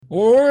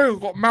Oh,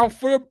 got a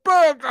mouthful of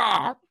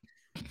burger.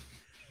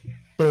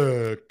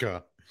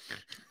 Burger.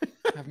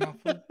 Have a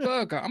mouthful of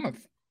burger.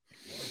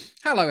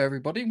 Hello,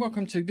 everybody.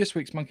 Welcome to this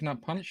week's Monkey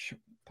Nut Punch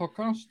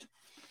podcast.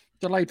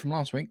 Delayed from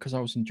last week because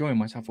I was enjoying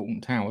myself at Alton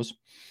Towers.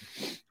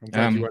 I'm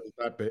glad you added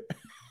that bit.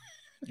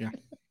 Yeah.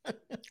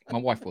 My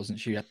wife wasn't.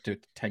 She had to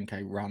do a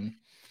 10K run.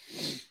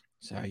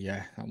 So,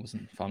 yeah, that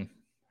wasn't fun.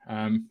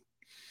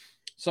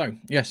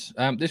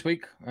 This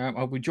week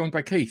I'll be joined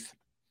by Keith.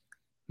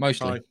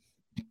 Mostly. Hi.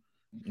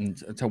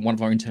 Until one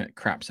of our internet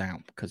craps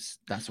out, because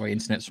that's the way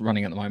internet's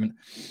running at the moment.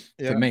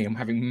 Yeah. For me, I'm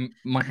having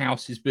my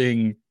house is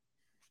being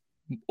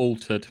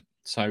altered,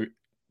 so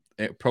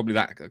it probably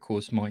that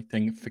caused my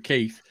thing. For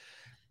Keith,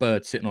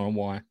 bird sitting on a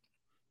wire.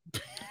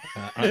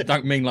 I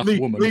don't mean like a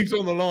woman. Leaves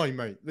on the line,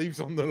 mate. Leaves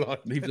on the line.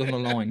 Leaves on the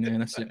line. Yeah,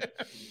 that's it.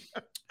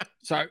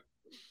 So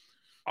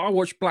I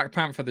watched Black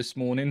Panther this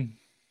morning.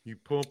 You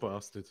poor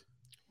bastard.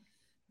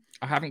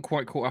 I haven't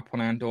quite caught up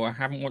on Andor. I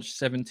haven't watched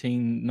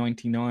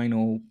 1799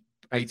 or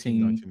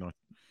 1899.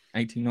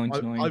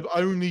 I've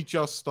only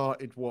just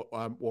started what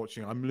I'm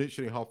watching. I'm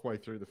literally halfway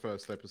through the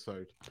first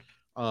episode.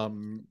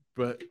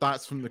 But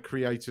that's from the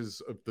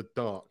creators of The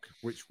Dark,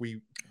 which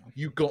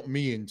you got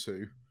me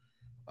into.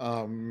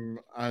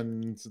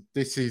 And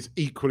this is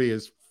equally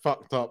as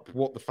fucked up.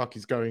 What the fuck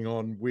is going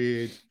on?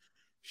 Weird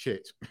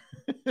shit.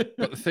 But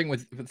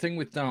the thing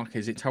with Dark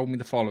is it told me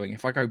the following: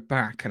 if I go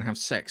back and have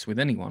sex with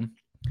anyone,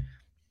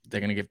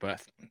 they're going to give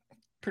birth.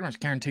 Pretty much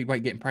guaranteed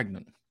way getting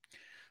pregnant.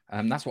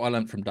 That's what I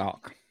learned from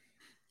Dark.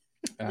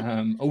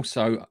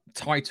 Also,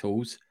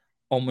 titles,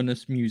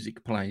 ominous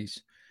music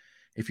plays.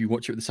 If you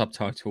watch it with the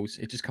subtitles,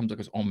 it just comes up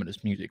as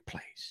ominous music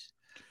plays.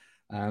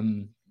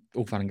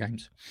 All fun and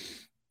games.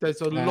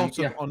 There's a lot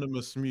of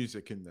ominous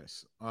music in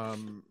this.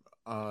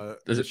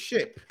 The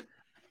ship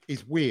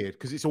is weird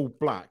because it's all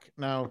black.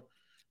 Now,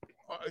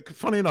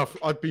 funny enough,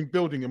 I've been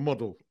building a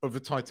model of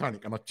the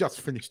Titanic and I just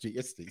finished it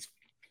yesterday. It's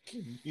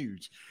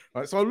huge.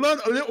 Right, so I learned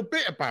a little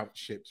bit about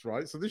ships,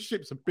 right? So this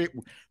ship's a bit...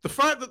 The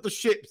fact that the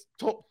ship's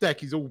top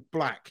deck is all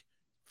black,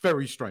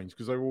 very strange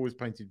because they're always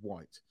painted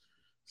white.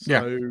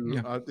 So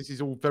this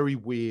is all very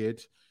weird.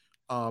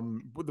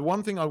 But the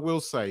one thing I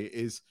will say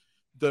is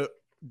that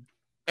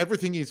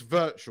everything is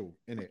virtual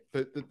in it.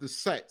 The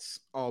sets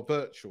are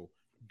virtual.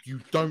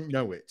 You don't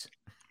know it.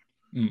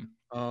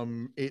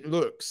 It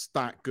looks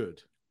that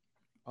good.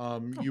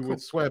 You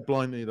would swear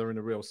blindly they're in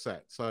a real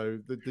set. So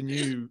the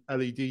new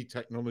LED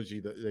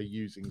technology that they're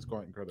using is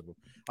quite incredible.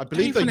 I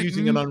believe they're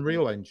using an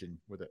Unreal Engine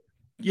with it.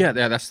 Yeah,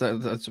 that's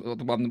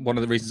one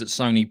of the reasons that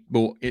Sony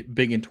brought it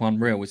big into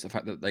Unreal is the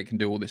fact that they can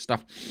do all this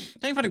stuff.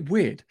 Don't you find it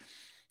weird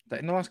that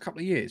in the last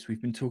couple of years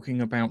we've been talking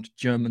about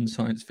German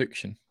science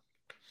fiction?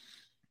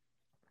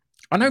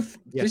 I know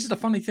this is the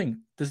funny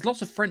thing. There's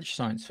lots of French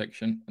science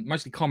fiction,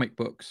 mostly comic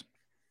books.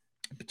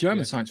 But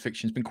German science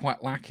fiction has been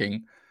quite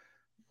lacking.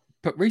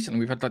 But recently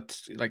we've had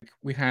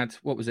we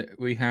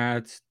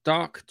had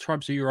Dark,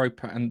 Tribes of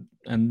Europa, and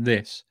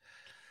this.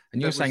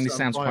 And you're saying this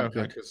sounds quite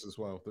good as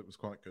well. That was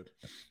quite good.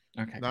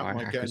 Okay, that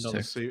might get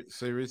another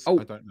series. I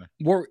don't know.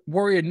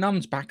 Warrior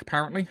Nun's back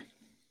apparently.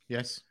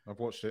 Yes, I've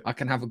watched it. I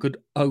can have a good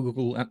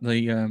ogle at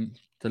the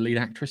lead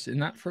actress in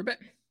that for a bit.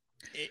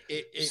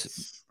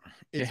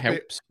 It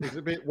helps. It's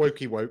a bit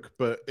wokey woke,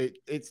 but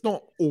it's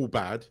not all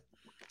bad.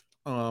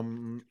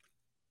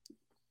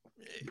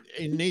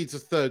 It needs a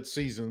third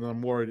season, and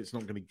I'm worried it's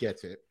not going to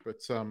get it. But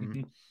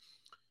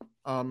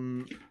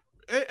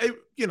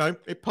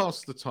it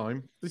passed the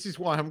time. This is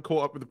why I haven't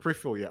caught up with the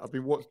peripheral yet. I've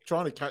been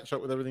trying to catch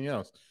up with everything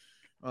else.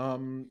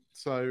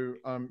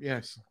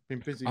 Yes, been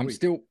busy. I'm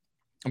still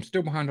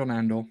behind on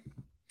Andor.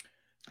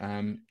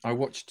 I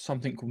watched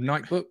something called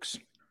Night Books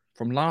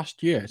from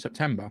last year,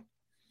 September,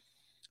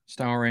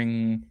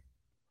 starring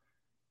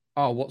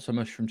what's a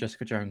mush from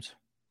Jessica Jones,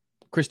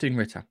 Christine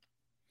Ritter.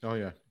 Oh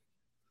yeah,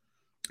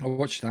 I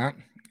watched that,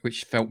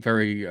 which felt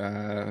very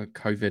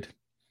COVID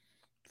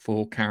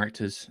for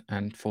characters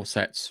and for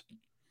sets.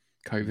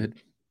 COVID.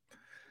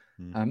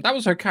 That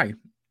was okay.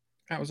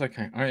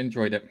 I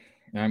enjoyed it.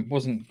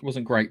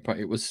 Wasn't great, but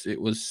it was.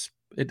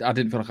 I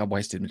didn't feel like I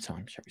wasted my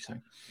time, shall we say?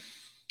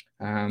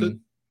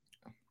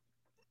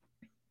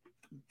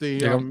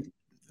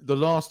 The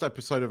last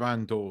episode of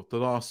Andor, the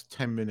last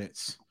 10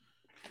 minutes,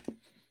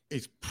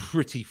 is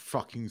pretty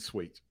fucking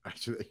sweet.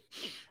 Actually,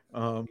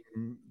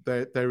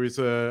 there is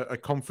a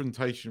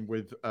confrontation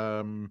with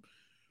a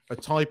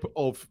type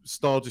of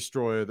Star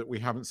Destroyer that we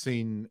haven't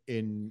seen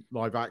in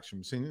live action.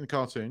 We've seen it in the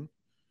cartoon.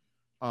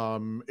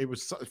 It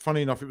was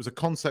funny enough. It was a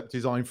concept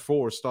design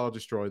for a Star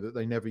Destroyer that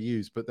they never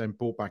used, but then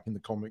brought back in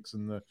the comics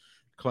and the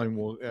Clone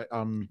Wars,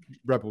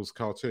 Rebels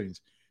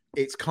cartoons.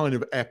 It's kind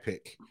of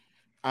epic,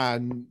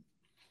 and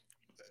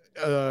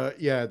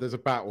there's a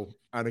battle,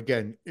 and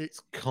again,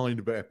 it's kind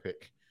of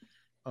epic.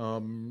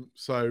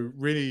 So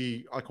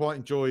really, I quite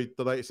enjoyed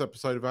the latest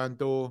episode of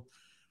Andor.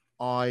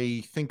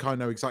 I think I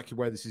know exactly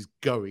where this is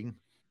going.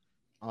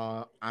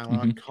 And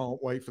I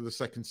can't wait for the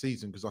second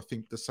season because I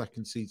think the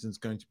second season is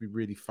going to be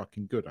really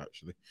fucking good,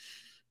 actually.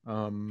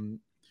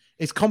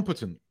 It's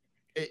competent.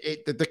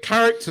 the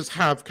characters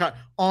have.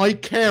 I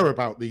care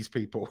about these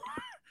people,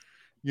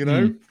 you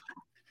know,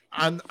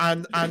 and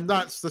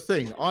that's the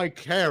thing. I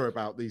care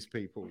about these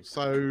people.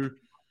 So,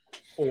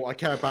 or I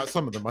care about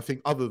some of them. I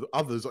think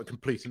others are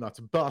complete and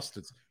utter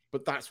bastards.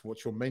 But that's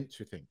what you're meant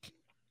to think.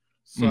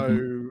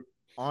 So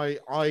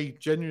I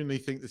genuinely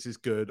think this is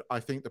good. I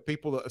think the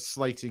people that are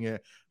slating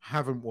it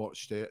haven't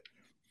watched it,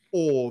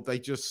 or they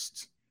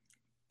just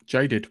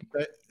jaded.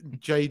 They're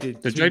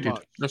jaded.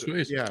 That's what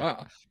it is.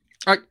 Yeah.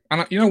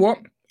 You know what?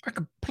 I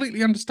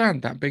completely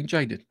understand that, being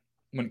jaded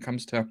when it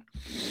comes to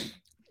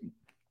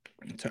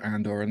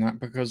Andor and that,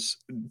 because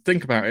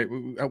think about it,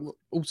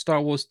 all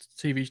Star Wars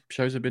TV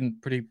shows have been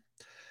pretty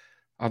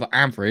either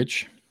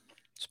average,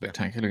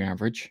 spectacularly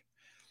average,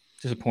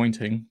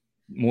 disappointing,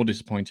 more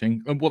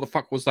disappointing. And what the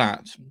fuck was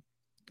that?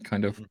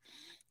 Kind of.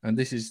 And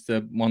this is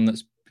the one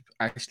that's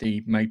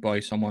actually made by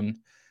someone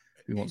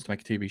who wants to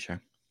make a TV show.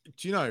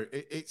 Do you know,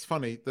 it's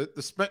funny,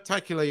 the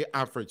spectacularly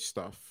average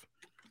stuff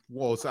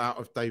was out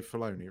of Dave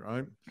Filoni,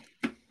 right?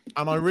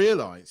 And I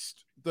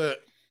realized that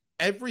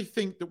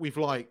everything that we've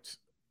liked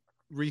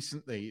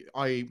recently,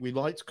 we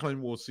liked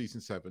Clone Wars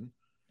Season 7,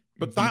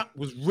 but that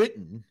was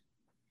written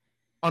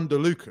under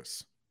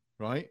Lucas,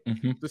 right?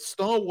 The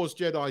Star Wars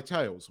Jedi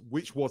Tales,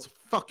 which was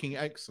fucking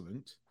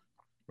excellent,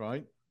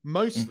 right?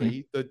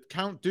 Mostly the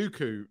Count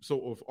Dooku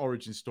sort of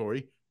origin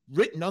story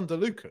written under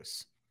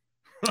Lucas.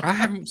 I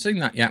haven't seen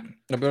that yet.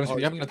 I'll be honest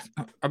with you.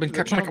 I've been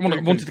I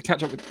wanted to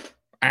catch up with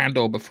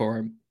Andor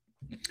before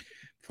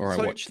I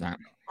watched that.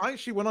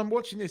 Actually, when I'm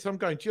watching this, I'm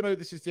going, do you know,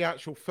 this is the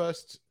actual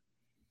first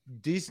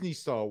Disney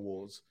Star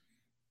Wars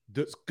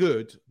that's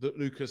good that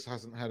Lucas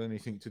hasn't had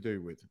anything to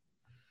do with.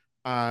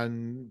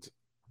 And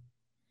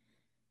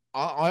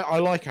I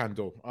like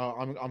Andor.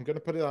 I'm going to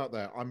put it out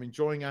there. I'm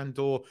enjoying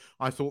Andor.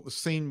 I thought the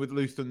scene with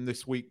Luthen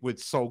this week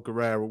with Sol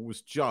Guerrera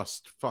was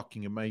just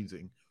fucking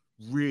amazing.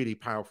 Really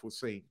powerful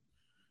scene.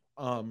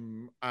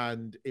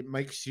 And it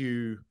makes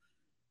you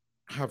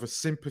have a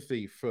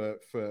sympathy for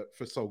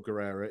Sol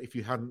Guerrera if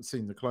you hadn't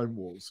seen the Clone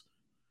Wars.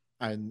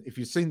 And if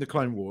you've seen the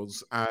Clone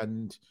Wars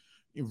and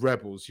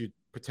Rebels, you'd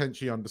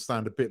potentially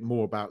understand a bit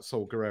more about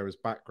Sol Guerrera's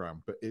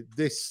background. But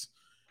this,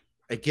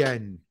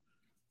 again,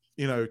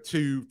 you know,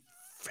 two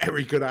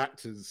very good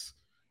actors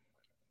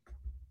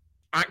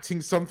acting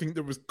something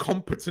that was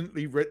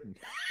competently written.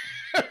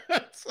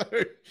 So,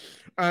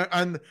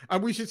 and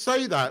we should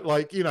say that,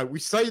 like, you know, we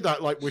say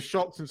that like we're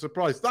shocked and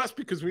surprised. That's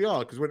because we are.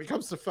 Because when it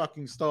comes to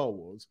fucking Star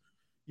Wars,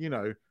 you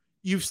know,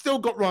 you've still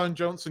got Rian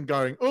Johnson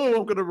going, "Oh,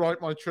 I'm going to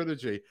write my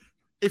trilogy."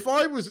 If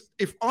I was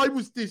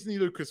Disney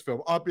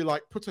Lucasfilm, I'd be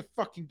like, put a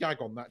fucking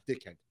gag on that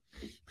dickhead.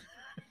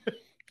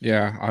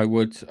 Yeah, I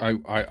would.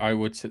 I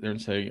would sit there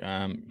and say,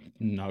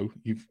 no,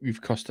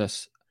 you've cost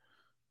us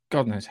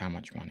God knows how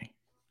much money.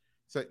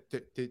 So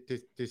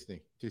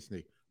Disney,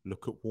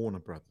 look at Warner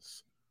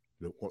Brothers.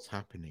 Look what's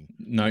happening.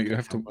 No, you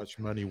have how much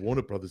money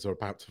Warner Brothers are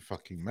about to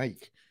fucking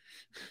make.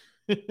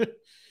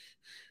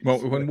 Well,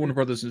 when Warner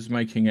Brothers is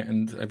making it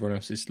and everyone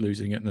else is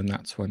losing it, then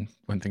that's when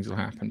things will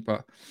happen.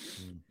 But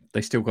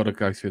they still got to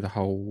go through the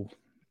whole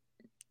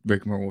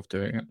rigmarole of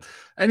doing it.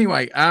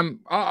 Anyway,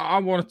 I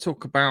want to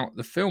talk about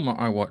the film that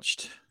I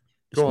watched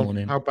this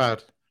morning. How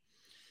bad?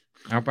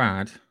 How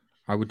bad?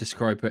 I would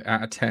describe it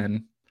out of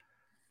 10,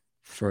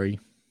 3.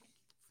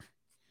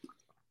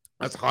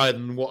 That's higher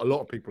than what a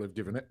lot of people have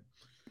given it.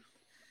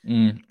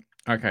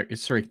 Okay,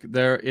 it's 3.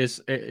 It's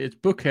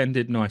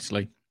bookended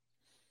nicely.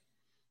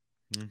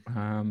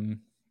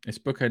 It's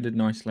bookended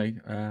nicely.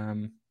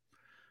 A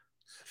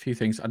few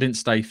things. I didn't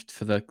stay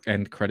for the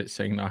end credit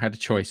scene. I had a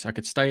choice. I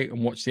could stay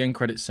and watch the end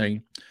credit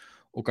scene,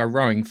 or go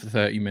rowing for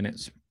 30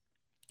 minutes.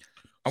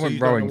 I went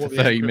rowing for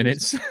 30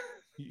 minutes.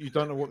 You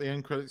don't know what the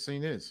end credit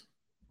scene is?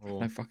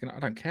 Or... I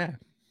don't care.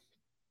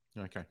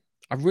 Okay.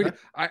 I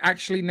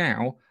actually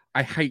now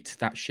I hate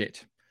that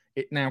shit.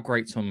 It now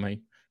grates on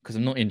me because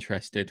I'm not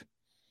interested.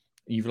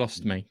 You've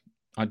lost me.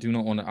 I do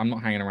not want to. I'm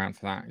not hanging around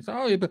for that. It's like,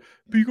 oh yeah, but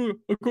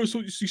I got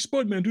to see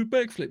Spider-Man do a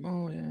backflip.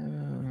 Oh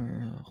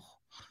yeah,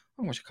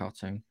 I'll watch a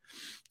cartoon.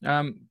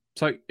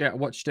 So yeah, I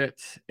watched it.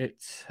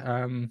 It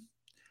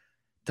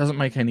doesn't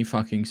make any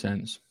fucking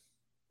sense.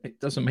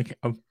 It doesn't make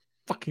a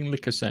fucking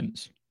lick of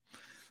sense.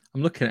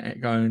 I'm looking at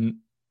it going,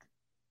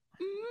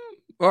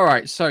 all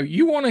right. So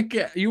you want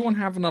to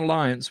have an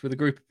alliance with a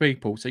group of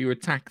people, so you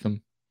attack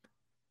them.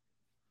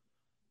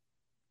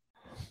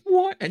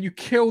 What? And you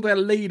kill their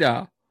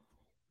leader.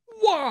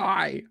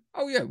 Why?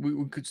 Oh yeah,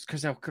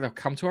 because they'll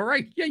come to our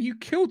aid. Yeah, you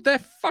killed their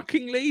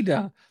fucking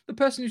leader, the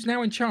person who's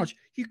now in charge.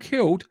 You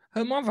killed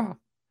her mother.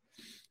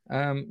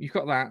 You've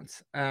got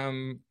that.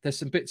 There's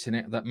some bits in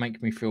it that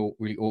make me feel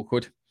really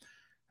awkward.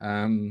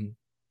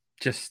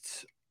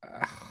 Just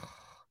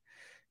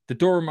the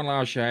Dora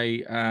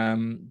Milaje.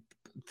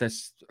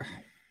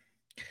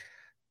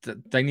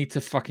 They need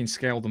to fucking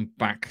scale them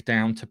back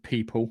down to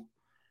people.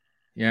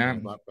 Yeah,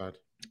 not that bad.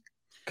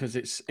 Because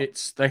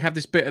it's they have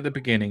this bit at the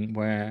beginning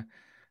where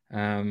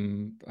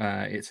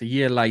it's a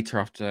year later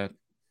after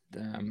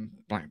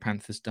Black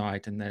Panther's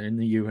died, and they're in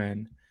the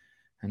UN,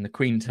 And the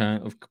Queen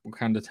of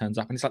Wakanda turns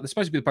up, and it's like they're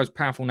supposed to be the most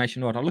powerful nation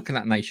in the world. I look at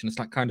that nation, it's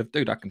like, kind of,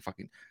 dude, I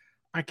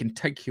can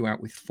take you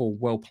out with 4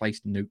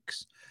 well-placed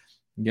nukes.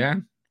 Yeah,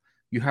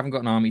 you haven't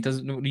got an army.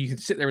 You can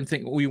sit there and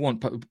think all you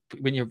want, but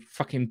when you're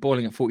fucking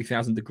boiling at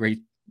 40,000 degrees,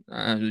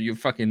 your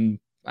fucking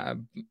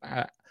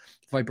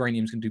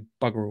vibranium's gonna do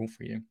bugger all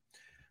for you.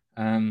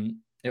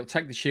 It'll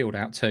take the shield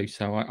out too.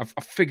 So I've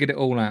figured it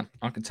all out.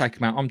 I can take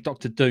him out. I'm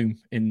Doctor Doom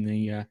in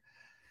the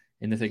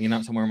thing. You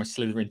know, I'm wearing my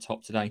Slytherin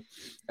top today.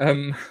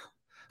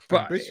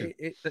 But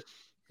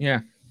yeah,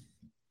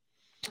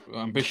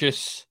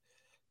 ambitious,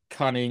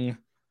 cunning,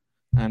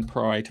 and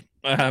pride.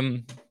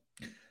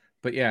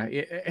 But yeah,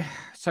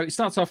 so it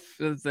starts off.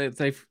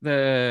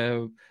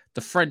 The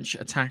French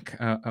attack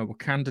a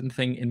Wakandan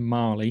thing in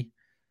Mali,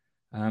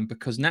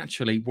 because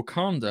naturally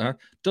Wakanda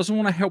doesn't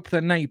want to help their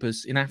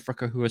neighbors in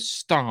Africa who are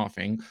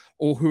starving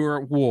or who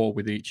are at war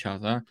with each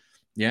other.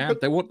 Yeah,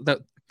 they want that.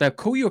 They'll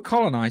call you a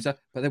colonizer,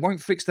 but they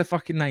won't fix their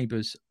fucking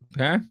neighbors.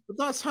 Yeah, but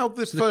that's how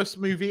the first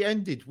movie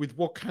ended, with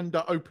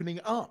Wakanda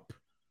opening up.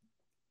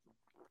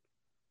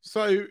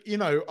 So, you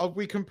know, are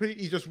we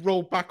completely just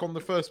rolled back on the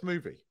first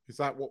movie? Is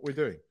that what we're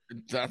doing?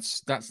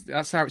 That's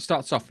how it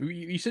starts off.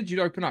 You said you'd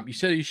open up. You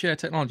said you share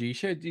technology.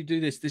 You do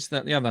this,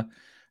 that, the other.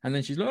 And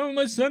then she's like, "Oh,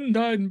 my son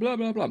died," and blah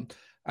blah blah.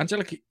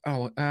 Angelica,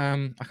 I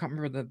can't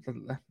remember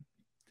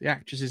the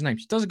actress's name.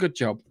 She does a good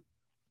job.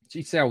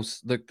 She sells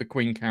the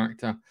Queen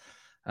character.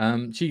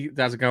 She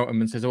does a go at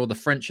them and says, "Oh, the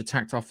French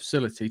attacked our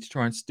facility to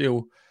try and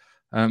steal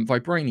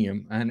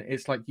vibranium," and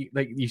it's like you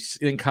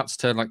then cuts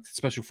to like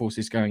special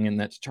forces going in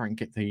there to try and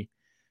get the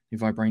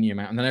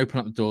vibranium out, and then open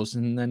up the doors,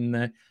 and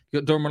then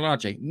you got Dora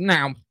Milaje.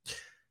 Now,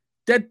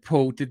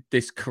 Deadpool did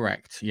this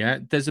correct. Yeah,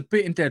 there's a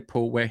bit in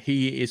Deadpool where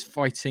he is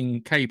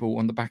fighting Cable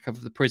on the back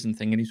of the prison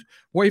thing, and he's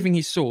waving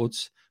his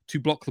swords to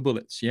block the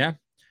bullets. Yeah,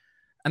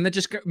 and they're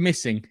just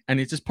missing, and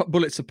it's just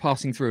bullets are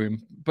passing through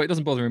him, but it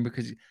doesn't bother him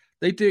because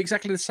they do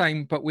exactly the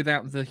same, but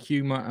without the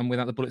humor and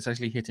without the bullets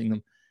actually hitting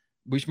them,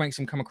 which makes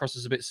them come across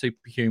as a bit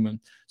superhuman.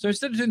 So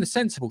instead of doing the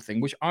sensible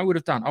thing, which I would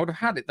have done, I would have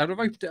had it. They would have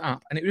opened it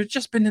up, and it would have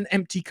just been an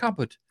empty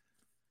cupboard,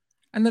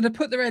 and they'd have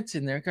put their heads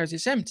in there. It goes,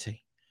 "It's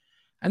empty."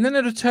 And then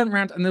they'd have turned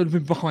around and they would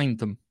have been behind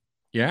them.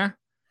 Yeah?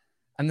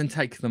 And then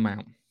take them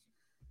out.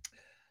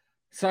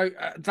 So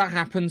that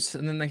happens.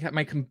 And then they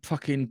make them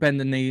fucking bend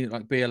the knee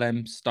like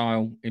BLM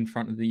style in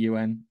front of the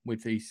UN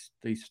with these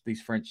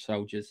French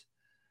soldiers.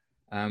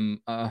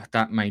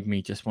 That made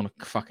me just want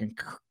to fucking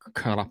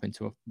curl up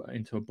into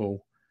a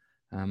ball.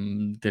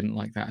 Didn't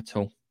like that at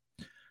all.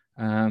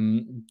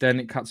 Then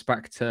it cuts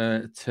back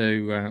to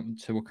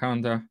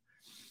Wakanda.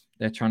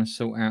 They're trying to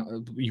sort out.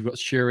 You've got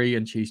Shuri,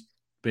 and she's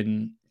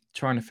been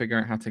trying to figure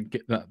out how to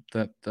get the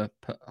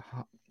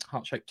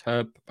heart-shaped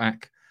herb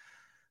back.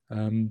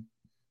 And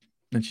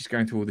she's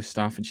going through all this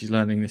stuff, and she's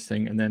learning this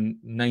thing. And then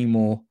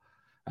Namor,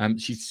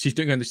 she's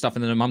doing all this stuff,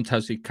 and then her mum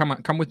tells her,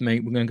 "Come with me.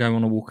 We're going to go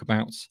on a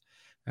walkabout,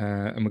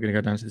 and we're going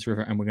to go down to this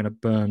river, and we're going to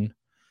burn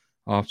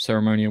our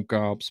ceremonial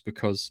garbs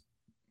because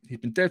he's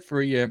been dead for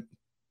a year.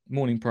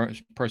 Mourning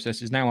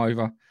process is now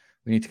over.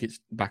 We need to get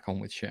back on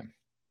with shit."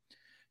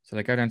 So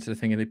they go down to the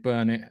thing and they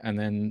burn it, and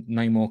then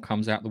Namor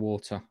comes out the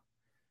water.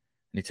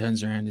 And he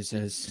turns around and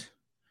says,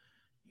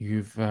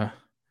 you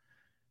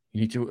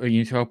need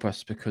to help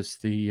us because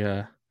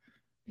the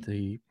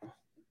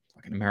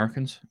fucking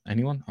Americans,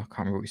 anyone? I can't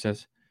remember what he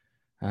says.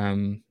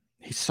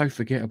 He's so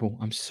forgettable.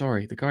 I'm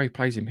sorry. The guy who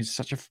plays him, he's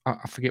such a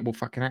forgettable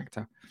fucking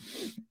actor.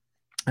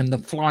 And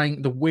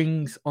the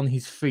wings on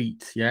his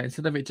feet, yeah,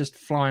 instead of it just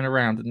flying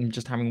around and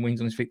just having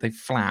wings on his feet, they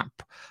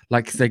flap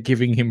like they're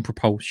giving him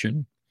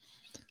propulsion.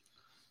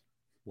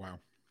 Wow.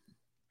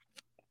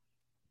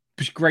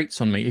 Which grates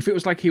on me. If it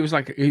was like he was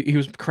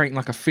creating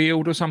like a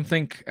field or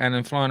something and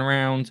then flying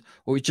around,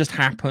 or it just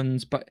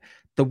happens, but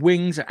the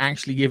wings are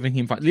actually giving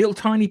him little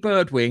tiny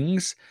bird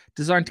wings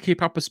designed to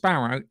keep up a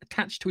sparrow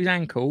attached to his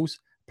ankles,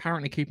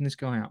 apparently keeping this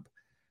guy up.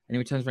 And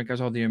he turns around and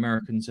goes, "Oh, the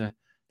Americans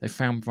they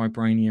found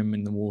vibranium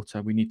in the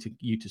water. We need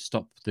you to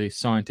stop the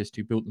scientist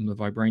who built them the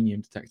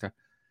vibranium detector."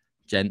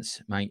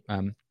 Gents, mate,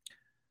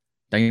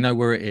 they know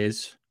where it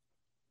is.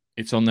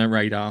 It's on their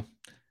radar.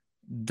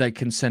 They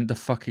can send a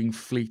fucking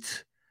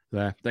fleet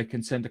there. They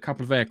can send a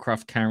couple of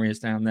aircraft carriers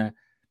down there.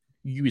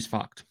 You is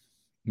fucked.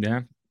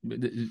 Yeah,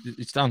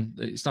 it's done.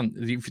 It's done.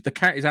 The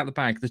cat is out of the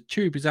bag. The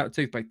tube is out of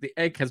the toothpaste. The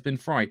egg has been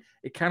fried.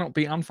 It cannot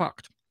be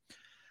unfucked.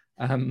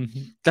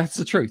 That's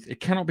the truth. It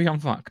cannot be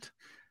unfucked.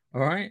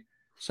 All right.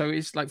 So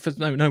it's like,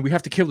 no, we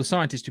have to kill the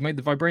scientist who made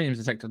the vibranium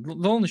detector. The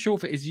long and the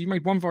short of it is, you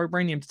made one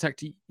vibranium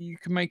detector, you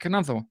can make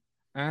another,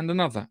 and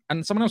another,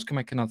 and someone else can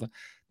make another.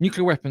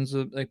 Nuclear weapons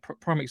are a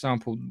prime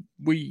example.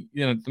 The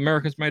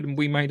Americans made them,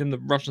 we made them, the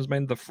Russians made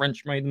them, the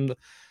French made them,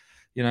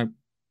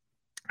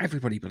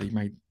 everybody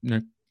made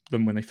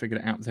them when they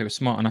figured it out. They were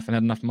smart enough and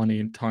had enough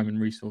money and time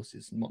and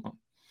resources and whatnot.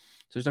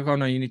 So it's like, "Oh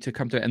no, you need to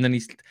come to it." And then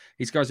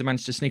these guys have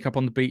managed to sneak up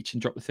on the beach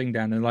and drop the thing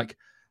down. And they're like,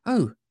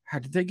 "Oh, how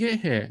did they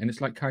get here?" And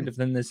it's like, kind of,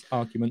 then there's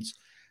arguments.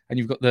 And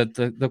you've got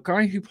the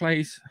guy who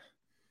plays,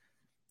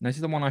 and this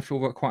is the one I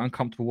feel quite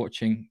uncomfortable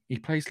watching. He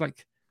plays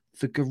like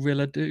the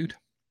gorilla dude.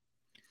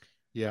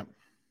 Yeah.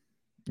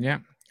 Yeah.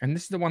 And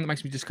this is the one that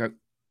makes me just go,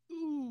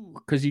 ooh,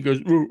 because he goes,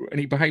 ooh, and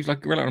he behaves like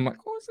a gorilla. And I'm like,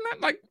 oh, isn't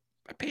that like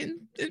a bit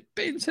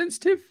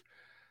insensitive?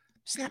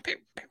 Isn't that a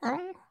bit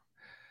wrong?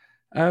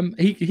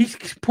 He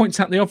points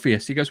out the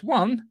obvious. He goes,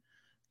 one,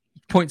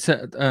 points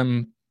at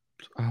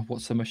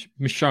what's the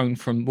Michonne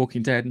from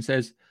Walking Dead and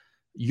says,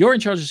 "You're in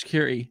charge of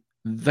security.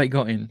 They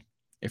got in.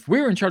 If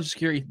we were in charge of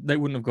security, they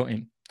wouldn't have got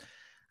in.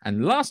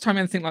 And last time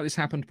anything like this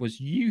happened was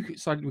you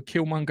sided with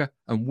Killmonger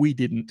and we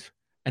didn't."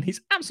 And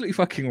he's absolutely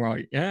fucking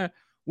right. Yeah,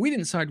 we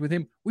didn't side with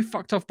him. We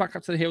fucked off back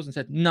up to the hills and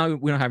said, "No,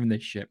 we're not having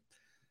this shit,"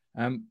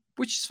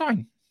 which is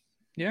fine.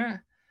 Yeah.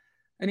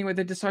 Anyway,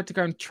 they decide to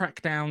go and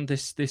track down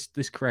this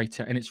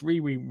creator, and it's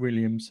Riri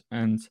Williams,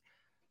 and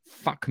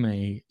fuck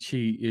me,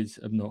 she is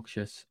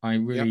obnoxious.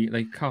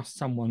 They cast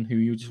someone who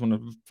you just want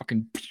to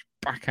fucking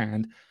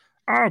backhand.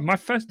 Oh, my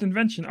first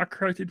invention I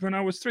created when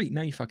I was 3.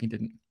 No, you fucking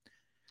didn't.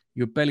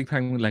 You're barely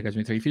playing with Legos when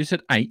you're 3. If you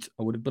said 8,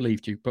 I would have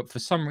believed you. But for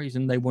some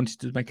reason, they wanted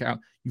to make it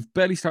out. You've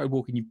barely started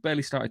walking. You've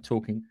barely started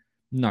talking.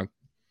 No.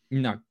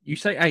 You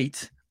say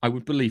 8, I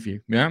would believe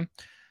you. Yeah.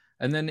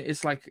 And then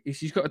it's like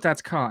she's got a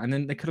dad's car, and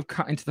then they could have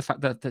cut into the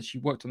fact that she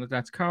worked on the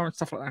dad's car and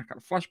stuff like that. Kind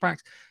of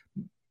flashbacks,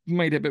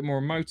 made it a bit more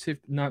emotive.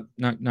 No.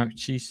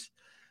 She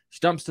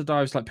dumpster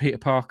dives like Peter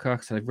Parker,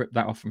 so they've ripped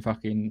that off from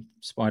fucking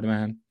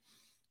Spider-Man.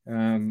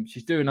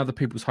 She's doing other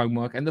people's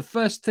homework, and the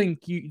first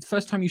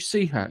time you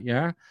see her,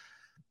 yeah,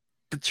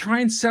 to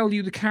try and sell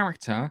you the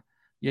character,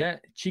 yeah,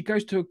 she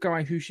goes to a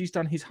guy who she's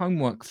done his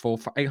homework for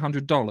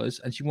 $800,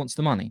 and she wants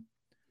the money.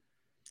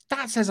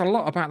 That says a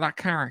lot about that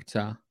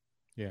character.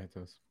 Yeah, it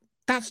does.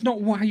 That's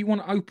not how you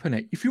want to open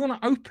it. If you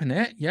want to open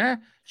it, yeah,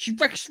 she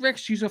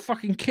rescues a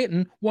fucking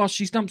kitten while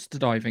she's dumpster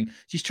diving.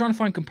 She's trying to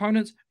find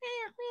components.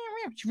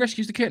 She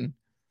rescues the kitten.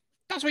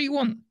 That's what you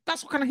want.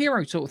 That's what kind of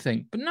hero sort of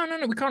thing. But no,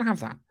 we can't have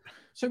that.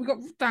 So we got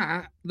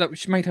that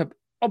which made her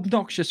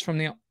obnoxious from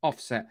the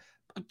offset.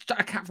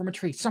 A cat from a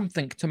tree,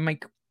 something to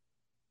make,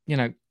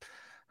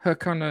 her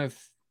kind of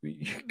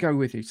go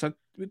with you. So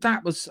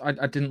that was,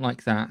 I didn't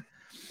like that.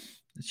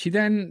 They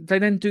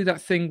then do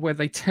that thing where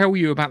they tell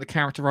you about the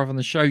character rather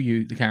than show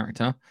you the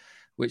character,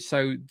 which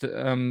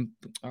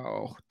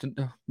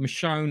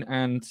Michonne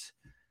and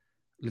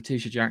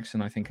Letitia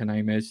Jackson, I think her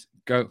name is,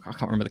 I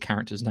can't remember the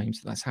character's name,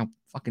 so that's how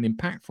fucking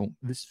impactful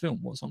this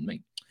film was on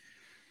me.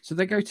 So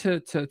they go to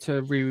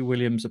Riri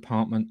Williams'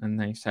 apartment and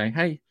they say,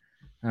 "Hey,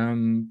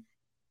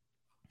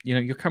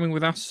 you're coming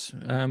with us,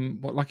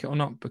 like it or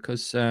not,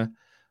 because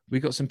we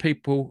got some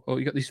people, or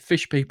you got these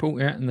fish people,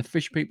 yeah, and the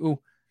fish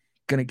people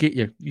gonna get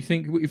you.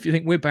 If you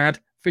think we're bad,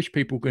 fish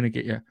people gonna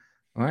get you,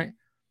 all right?"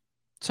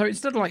 So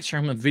instead of like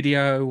showing them a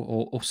video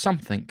or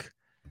something,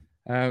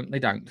 they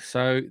don't.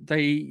 So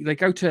they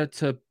go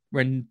to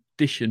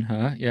rendition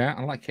her. Yeah,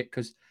 I like it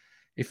because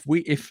if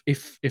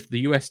the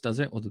US does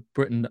it, or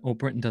Britain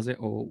does it,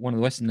 or one of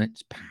the Western,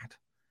 it's bad.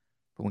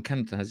 But when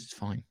Canada does, it's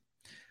fine.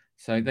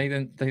 So they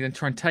then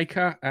try and take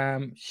her.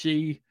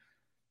 She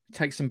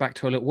takes them back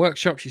to a little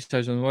workshop. She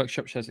shows them in the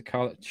workshop. She has a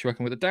car that she's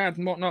working with her dad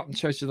and whatnot, and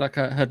shows her like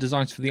her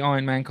designs for the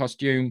Iron Man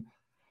costume,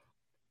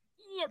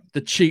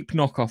 the cheap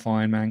knockoff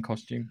Iron Man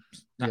costume.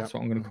 That's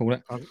what I'm going to call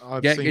it.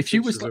 I've seen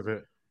pictures of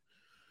it.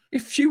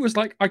 If she was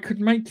like, I could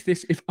make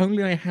this if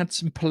only I had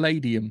some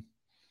palladium.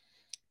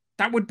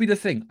 That would be the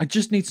thing. I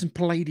just need some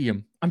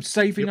palladium. I'm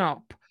saving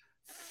up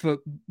for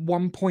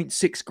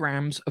 1.6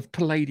 grams of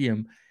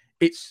palladium.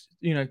 It's,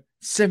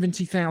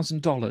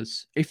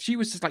 $70,000. If she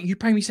was just like, you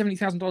pay me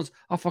 $70,000,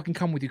 I'll fucking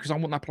come with you because I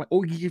want that.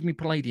 Or you give me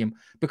palladium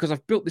because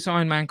I've built this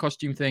Iron Man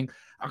costume thing.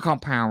 I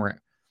can't power it.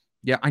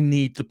 Yeah, I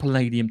need the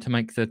palladium to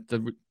make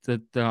the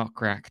arc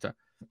reactor.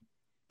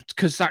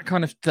 Because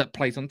that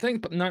plays on things,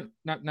 but no.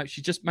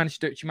 She just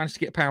managed to do it. She managed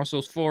to get a power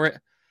source for it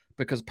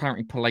because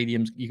apparently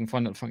palladium you can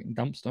find at the fucking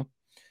dumpster.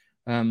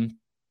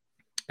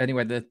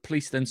 Anyway, the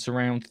police then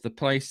surround the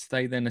place.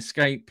 They then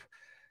escape.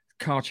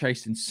 Car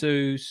chase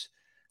ensues.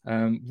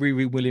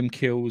 Riri Williams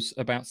kills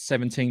about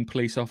 17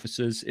 police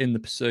officers in the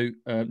pursuit.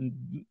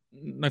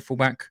 No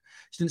fallback.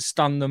 She didn't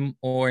stun them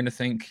or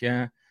anything.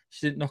 Yeah,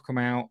 she didn't knock them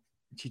out.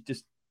 She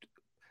just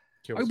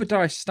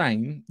Obadiah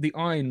Stane, the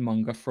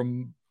ironmonger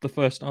from the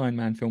first Iron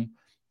Man film,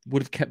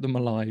 would have kept them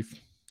alive.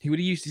 He would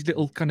have used his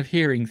little kind of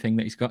hearing thing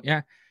that he's got.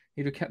 Yeah,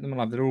 he'd have kept them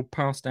alive. They're all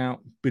passed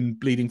out, been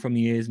bleeding from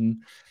the ears,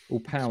 and all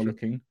pale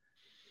looking.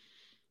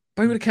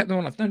 But he would have kept them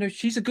alive. No,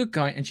 she's a good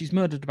guy, and she's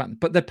murdered about them.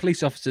 But they're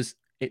police officers.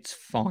 It's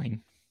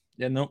fine.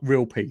 They're not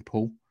real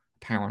people,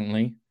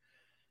 apparently,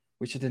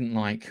 which I didn't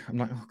like. I'm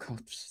like, oh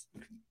god,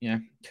 yeah.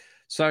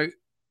 So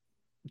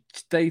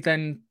they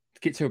then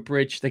get to a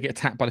bridge. They get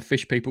attacked by the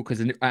fish people because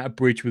they're at a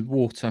bridge with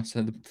water,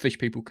 so the fish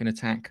people can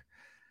attack.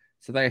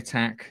 So they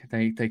attack.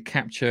 They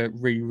capture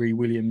Riri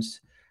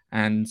Williams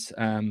and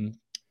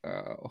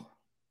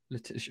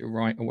Letitia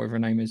Wright, or whatever her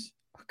name is.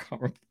 I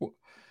can't remember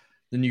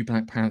the new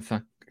Black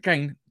Panther.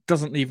 Again,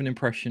 doesn't leave an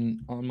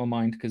impression on my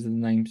mind because of the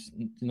names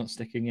not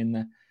sticking in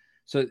there.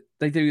 So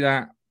they do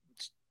that.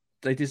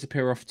 They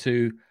disappear off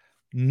to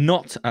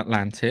not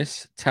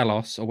Atlantis,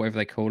 Telos, or whatever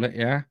they call it.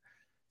 Yeah.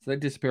 So they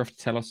disappear off to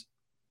Telos.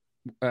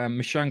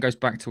 Michonne goes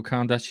back to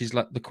Wakanda. She's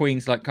like, the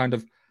Queen's like, kind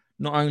of,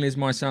 not only is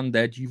my son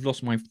dead, you've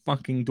lost my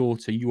fucking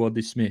daughter. You are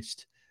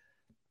dismissed.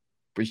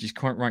 Which is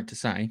quite right to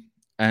say.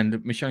 And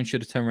Michonne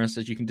should have turned around and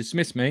said, you can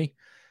dismiss me,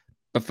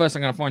 but first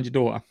I'm going to find your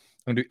daughter.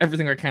 I'm going to do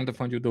everything I can to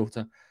find your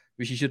daughter.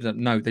 Which she should have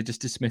done. No, they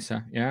just dismiss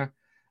her. Yeah.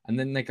 And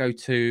then they go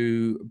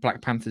to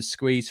Black Panther's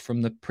squeeze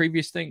from the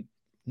previous thing.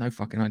 No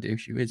fucking idea who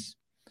she is.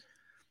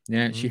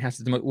 Yeah, she has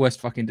the worst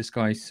fucking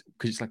disguise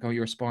because it's like, oh,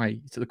 you're a spy.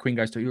 So the Queen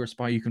goes to her, you're a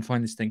spy, you can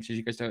find this thing. So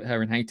she goes to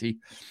her in Haiti,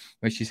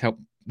 where she's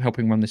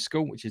helping run this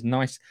school, which is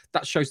nice.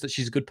 That shows that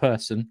she's a good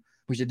person,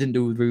 which it didn't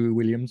do with Riri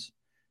Williams.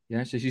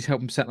 Yeah, so she's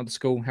helping set up the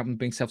school, helping them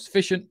being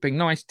self-sufficient, being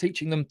nice,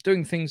 teaching them,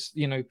 doing things,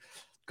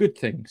 good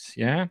things.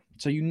 Yeah,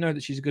 so you know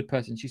that she's a good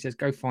person. She says,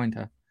 go find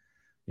her.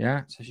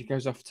 Yeah, so she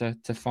goes off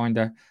to find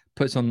her,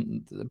 puts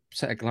on the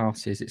set of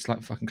glasses. It's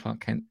like fucking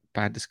Clark Kent,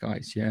 bad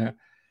disguise. Yeah,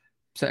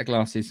 set of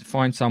glasses,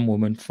 finds some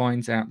woman,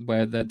 finds out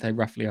where they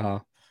roughly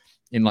are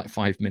in like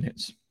 5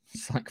 minutes.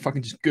 It's like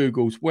fucking just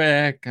Googles,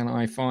 where can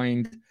I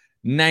find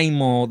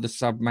Namor the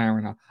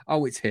Submariner?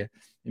 Oh, it's here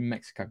in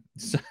Mexico.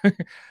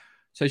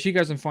 So she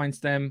goes and finds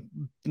them.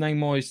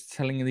 Namor is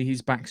telling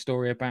his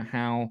backstory about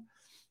how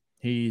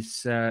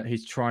his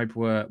tribe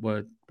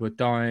were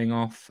dying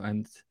off,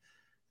 and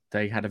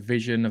they had a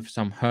vision of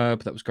some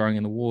herb that was growing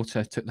in the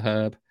water, took the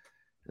herb,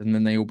 and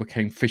then they all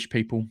became fish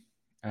people,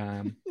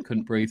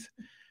 couldn't breathe.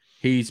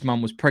 His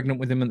mum was pregnant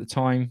with him at the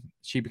time.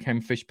 She became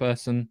a fish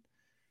person.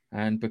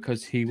 And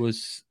because he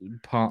was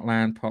part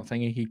land, part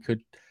thingy, he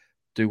could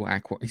do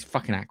what he's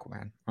fucking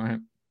Aquaman, right?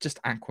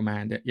 Just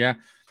Aquaman it, yeah.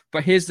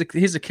 But here's the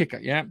kicker,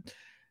 yeah.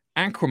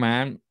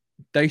 Aquaman,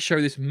 they show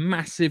this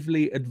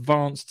massively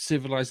advanced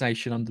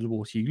civilization under the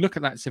water. You look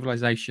at that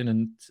civilization,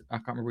 and I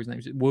can't remember his name.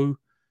 Is it Wu?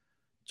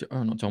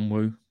 Oh, not John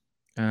Woo.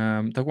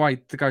 The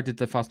guy who did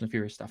the Fast and the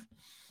Furious stuff.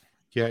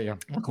 Yeah. I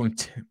want to call him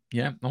Tim.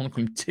 Yeah, I want to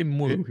call him Tim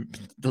Woo.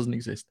 Doesn't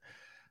exist.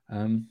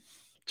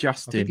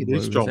 Justin. I think it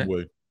is John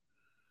Woo.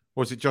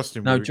 Was it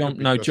Justin no,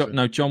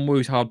 Woo? John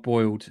Woo's hard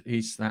boiled.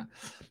 He's that.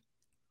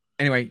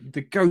 Anyway,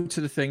 they go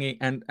to the thingy,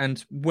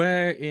 and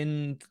where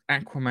in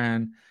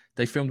Aquaman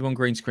they filmed on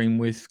green screen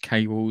with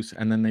cables,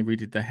 and then they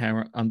redid their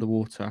hair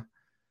underwater.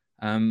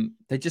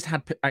 They just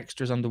had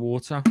extras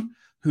underwater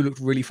who looked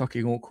really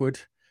fucking awkward,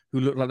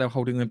 who looked like they were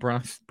holding their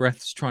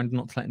breaths, trying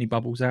not to let any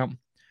bubbles out.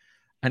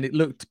 And it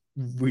looked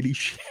really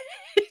shit.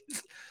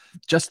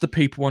 Just the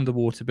people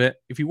underwater bit.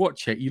 If you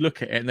watch it, you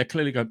look at it, and they're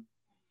clearly going,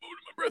 holding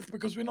my breath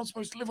because we're not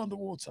supposed to live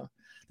underwater.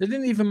 They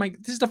didn't even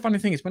make. This is the funny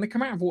thing is when they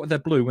come out of water, they're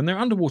blue. When they're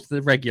underwater,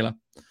 they're regular.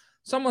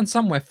 Someone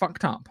somewhere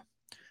fucked up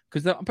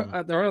because they're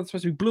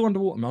supposed to be blue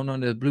underwater. No,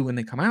 they're blue when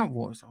they come out of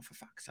water. So for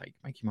fuck's sake,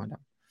 make your mind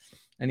up.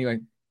 Anyway,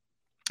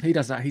 he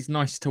does that. He's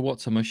nice to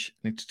Watsamush,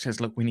 and he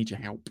says, "Look, we need your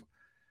help.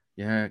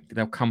 Yeah,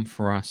 they'll come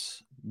for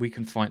us. We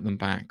can fight them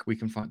back. We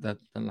can fight the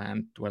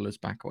land dwellers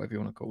back, or whatever you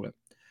want to call it."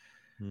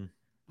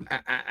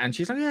 And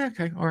she's like, "Yeah,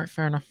 okay, all right,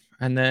 fair enough."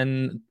 And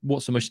then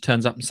Watsamush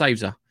turns up and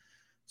saves her.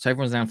 So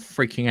everyone's now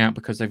freaking out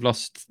because they've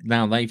lost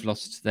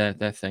their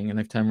thing, and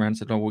they've turned around and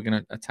said, "Oh, we're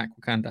going to attack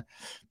Wakanda."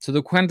 So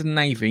the Wakandan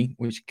Navy,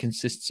 which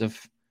consists of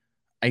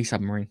a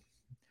submarine,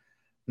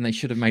 and they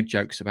should have made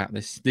jokes about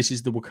this. This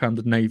is the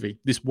Wakandan Navy.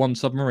 This one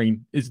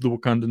submarine is the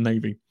Wakandan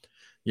Navy.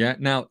 Yeah.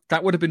 Now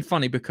that would have been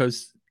funny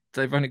because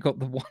they've only got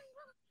the one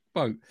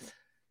boat.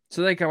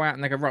 So they go out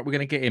and they go, right, we're going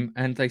to get him.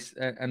 And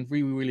and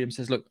Riri Williams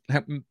says, look,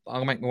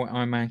 I'll make my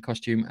Iron Man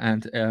costume,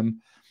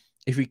 and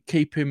if we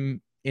keep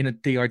him in a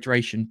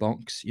dehydration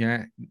box,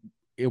 yeah,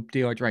 he'll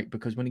dehydrate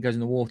because when he goes in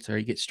the water,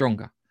 he gets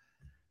stronger.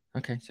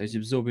 Okay, so he's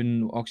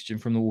absorbing oxygen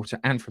from the water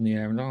and from the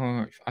air. And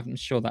I'm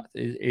sure that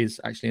is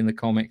actually in the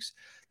comics.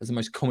 That's the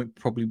most comic,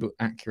 probably but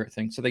accurate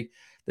thing. So they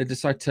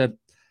decide to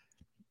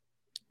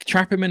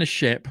trap him in a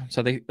ship.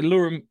 So they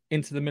lure him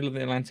into the middle of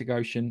the Atlantic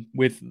Ocean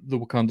with the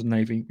Wakandan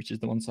Navy, which is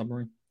the one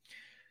submarine.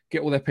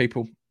 Get all their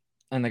people,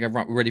 and they go,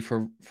 right, we're ready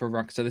for a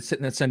ruck. So they're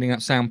sitting there sending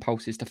out sound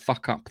pulses to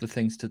fuck up the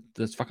things, to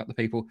fuck up the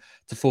people,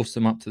 to force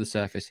them up to the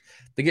surface.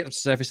 They get up to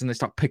the surface and they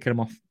start picking them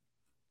off.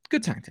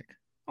 Good tactic.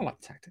 I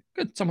like the tactic.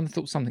 Good. Someone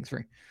thought something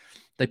through.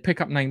 They pick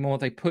up Namor.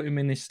 They put him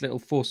in this little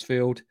force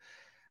field.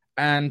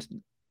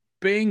 And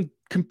being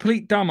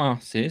complete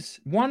dumbasses,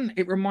 one,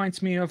 it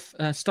reminds me of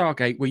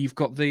Stargate, where you've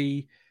got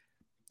those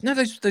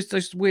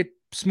weird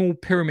small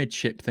pyramid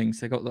ship things.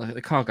 They got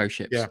the cargo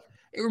ships. Yeah.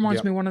 It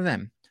reminds me of one of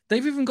them.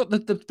 They've even got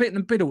the bit in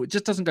the middle. It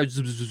just doesn't go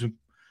zoom, zoom, zoom,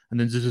 and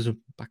then zoom,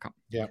 zoom, back up.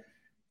 Yeah.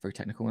 Very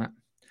technical, that.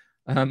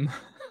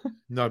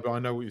 No, but I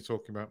know what you're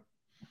talking about.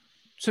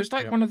 So it's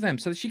like one of them.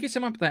 So she gets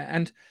him up there,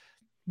 and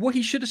what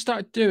he should have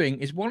started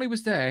doing is while he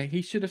was there,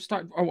 he should have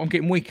started, I'm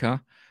getting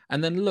weaker,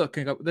 and then look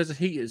and go, there's the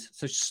heaters.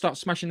 So start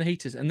smashing the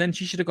heaters. And then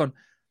she should have gone,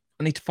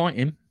 I need to fight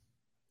him.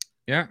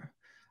 Yeah.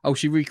 Oh,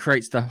 she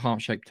recreates the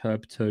heart-shaped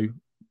herb too.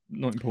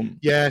 Not important.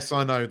 Yes,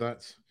 I know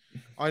that.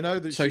 I know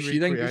that so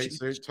she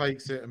recreates it,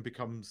 takes it, and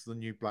becomes the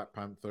new Black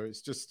Panther. It's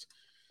just,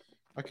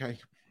 okay,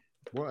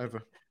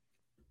 whatever.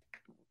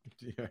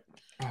 Yeah.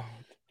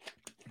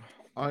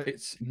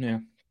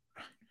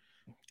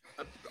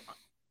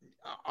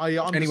 I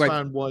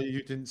understand why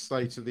you didn't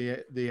stay to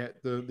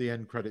the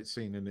end credit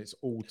scene, and it's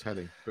all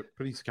telling. But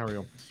please carry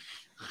on.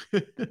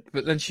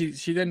 But then she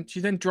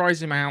then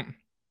dries him out,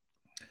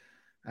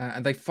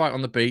 and they fight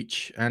on the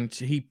beach, and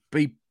he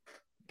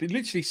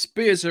literally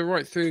spears her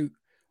right through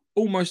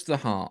almost the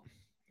heart.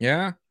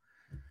 Yeah,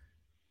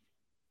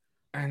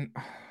 and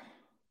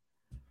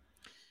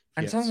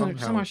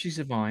somehow she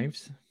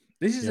survives.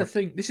 This is a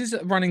thing. This is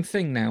a running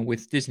thing now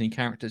with Disney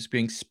characters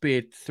being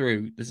speared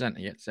through the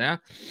Xenophates. Yeah,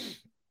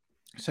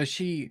 so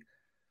she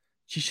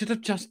should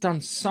have just done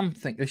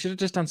something. They should have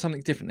just done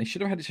something different. They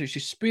should have had it so she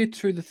speared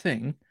through the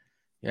thing,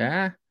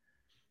 yeah,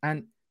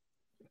 and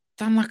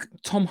done like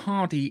Tom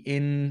Hardy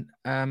in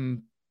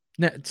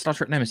Star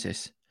Trek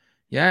Nemesis,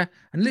 yeah,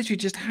 and literally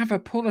just have her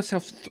pull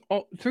herself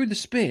through the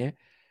spear,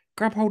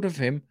 grab hold of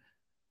him,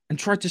 and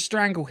try to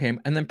strangle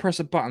him, and then press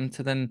a button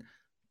to then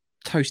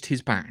toast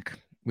his back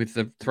with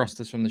the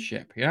thrusters from the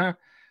ship, yeah.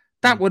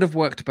 That would have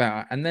worked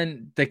better, and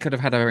then they could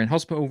have had her in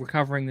hospital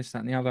recovering this, that,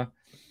 and the other.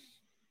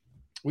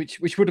 Which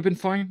would have been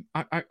fine.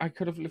 I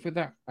could have lived with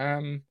that.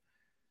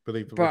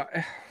 Believable. But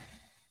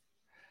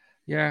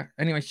yeah.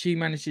 Anyway, she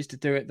manages to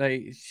do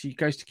it. She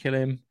goes to kill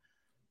him,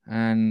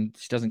 and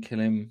she doesn't kill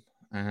him.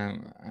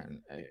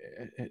 And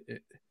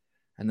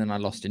then I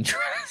lost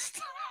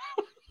interest.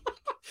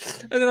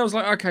 And then I was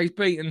like, okay, he's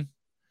beaten.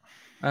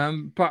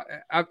 But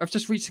I've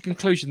just reached the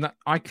conclusion that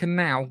I can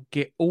now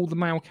get all the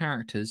male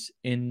characters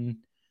in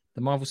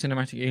the Marvel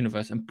Cinematic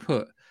Universe and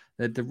put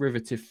their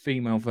derivative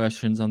female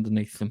versions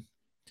underneath them.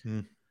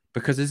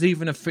 Because there's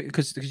even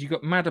because you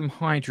got Madam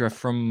Hydra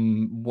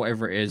from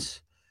whatever it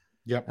is.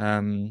 Yep.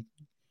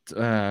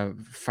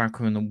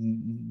 Falcon and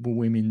the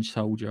Women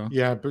Soldier.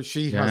 Yeah, but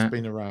she has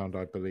been around,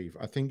 I believe.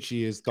 I think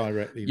she is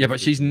directly. Yeah, but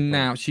she's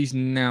now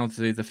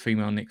the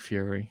female Nick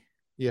Fury.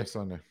 Yes,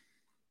 I know.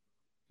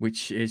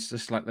 Which is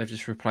just like they've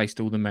just replaced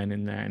all the men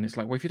in there, and it's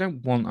like, well, if you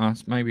don't want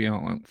us, maybe I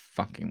won't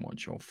fucking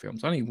watch your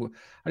films. I only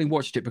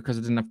watched it because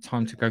I didn't have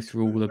time to go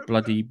through all the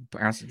bloody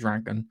House of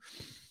Dragon.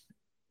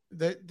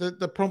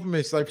 The problem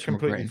is they've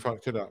completely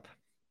fucked it up.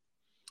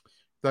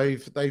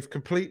 They've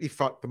completely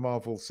fucked the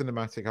Marvel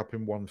Cinematic up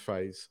in one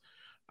phase,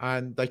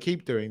 and they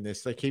keep doing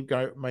this. They keep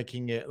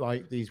making it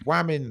like these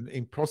women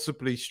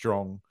impossibly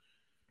strong.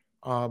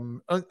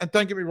 And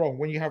don't get me wrong,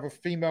 when you have a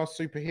female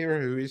superhero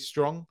who is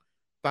strong,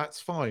 that's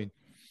fine.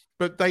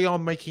 But they are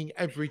making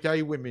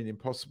everyday women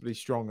impossibly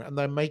strong, and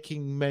they're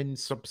making men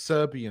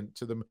subservient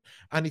to them,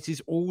 and it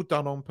is all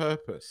done on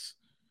purpose.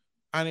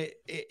 And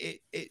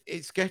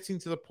it's getting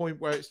to the point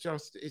where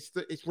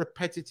it's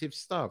repetitive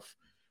stuff,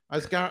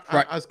 as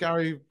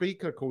Gary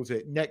Beaker calls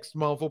it, next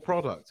Marvel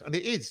product, and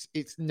it's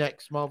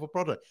next Marvel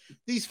product.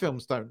 These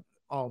films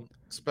aren't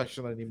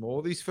special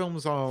anymore. These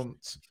films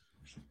aren't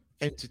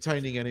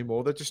entertaining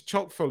anymore. They're just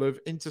chock full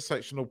of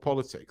intersectional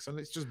politics, and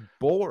it's just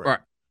boring. Right.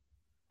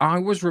 I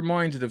was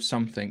reminded of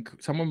something.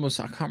 Someone was,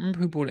 I can't remember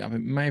who brought it up.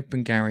 It may have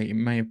been Gary. It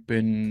may have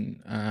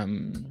been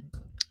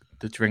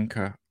the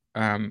drinker.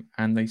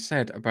 And they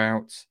said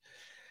about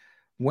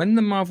when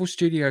the Marvel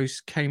Studios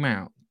came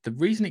out, the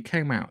reason it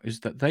came out is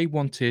that they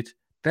wanted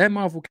their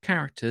Marvel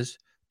characters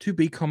to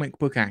be comic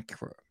book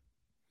accurate.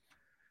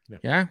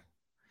 Yeah?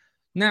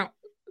 Now,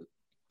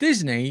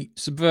 Disney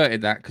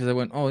subverted that because they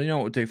went, oh, you know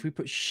what we'll do? If we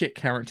put shit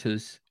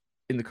characters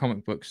in the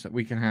comic books that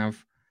we can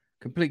have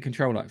complete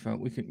control over,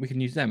 we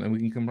can use them and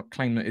we can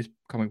claim that it's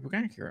comic book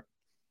accurate.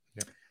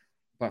 Yeah.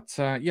 But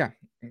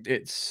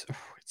it's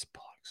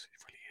bollocks. It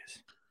really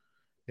is.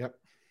 Yep.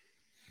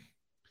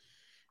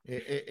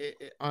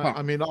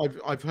 I mean,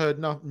 I've heard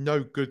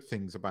no good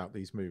things about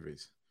these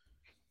movies.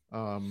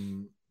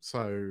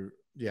 So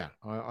yeah,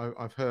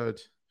 I've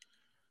heard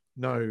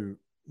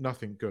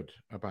nothing good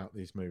about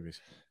these movies.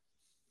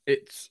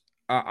 It's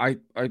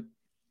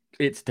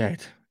it's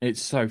dead.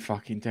 It's so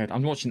fucking dead.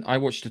 I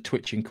watched a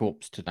twitching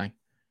corpse today.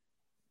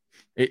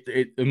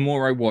 The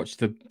more I watch,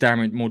 the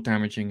more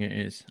damaging it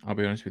is. I'll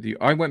be honest with you.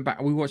 I went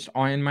back. We watched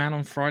Iron Man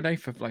on Friday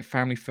for like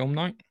family film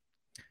night.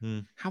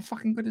 How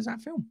fucking good is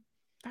that film?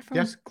 That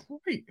film is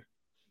great.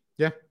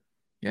 Yeah.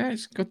 Yeah,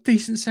 it's got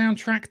decent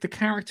soundtrack. The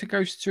character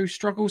goes through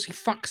struggles. He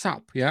fucks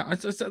up. Yeah, I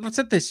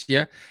said this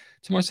to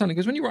my son. He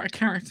goes, when you write a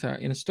character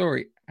in a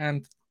story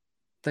and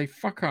they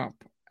fuck up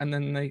and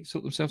then they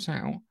sort themselves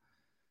out,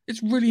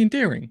 it's really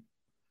endearing.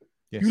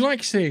 Yes. You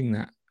like seeing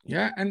that,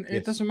 yeah. And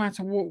it doesn't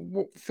matter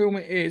what film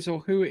it is or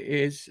who it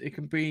is. You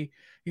can be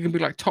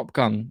like Top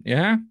Gun,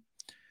 yeah,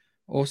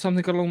 or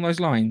something along those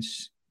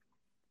lines.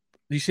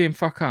 You see him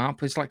fuck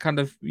up. It's like kind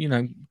of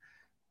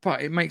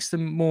but it makes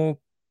them more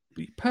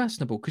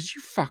personable because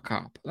you fuck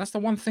up. That's the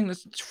one thing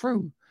that's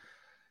true.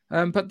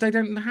 But they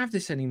don't have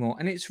this anymore,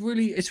 and it's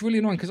really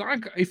annoying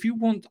because if you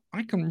want,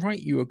 I can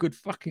write you a good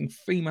fucking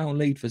female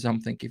lead for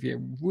something if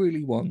you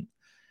really want.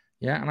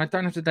 Yeah, and I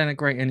don't have to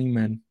denigrate any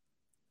men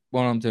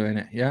while I'm doing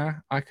it. Yeah,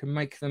 I can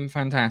make them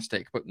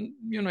fantastic, but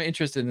you're not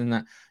interested in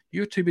that.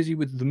 You're too busy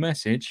with The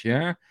Message.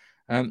 Yeah,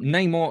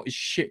 Namor is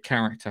shit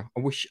character.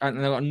 I wish, and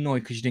they got annoyed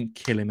because you didn't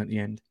kill him at the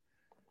end.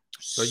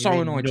 So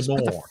annoyed. Just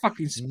put the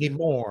fucking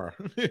Namor.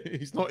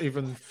 He's not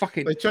even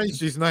fucking. They changed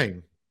his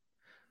name.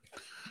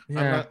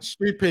 And that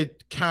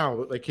stupid cow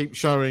that they keep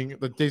showing,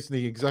 the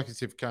Disney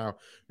executive cow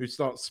who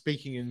starts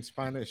speaking in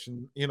Spanish,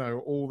 and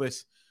all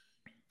this.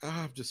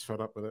 I'm just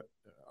fed up with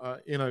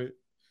it.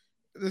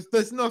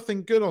 There's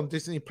nothing good on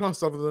Disney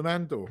Plus other than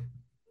Andor.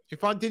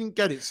 If I didn't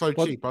get it so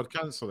cheap, I'd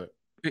cancel it.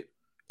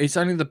 It's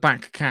only the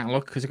back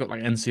catalogue because it's got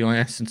like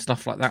NCIS and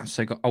stuff like that.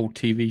 So you've got old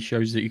TV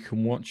shows that you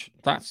can watch.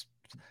 That's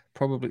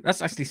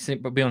actually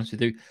simple. But be honest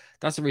with you,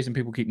 that's the reason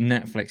people keep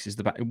Netflix.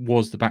 It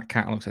was the back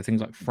catalogue. So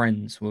things like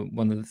Friends were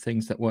one of the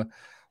things that were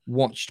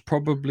watched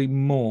probably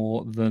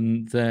more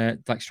than their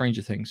like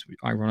Stranger Things,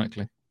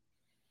 ironically.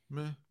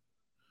 Meh.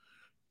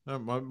 No,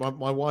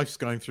 my wife's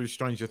going through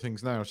Stranger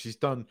Things now. She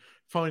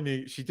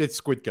did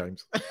Squid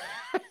Games.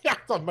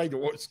 I made her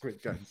watch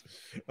Squid Games.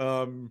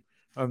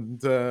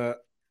 And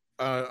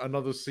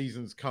another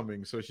season's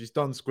coming. So she's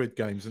done Squid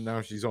Games and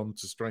now she's on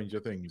to Stranger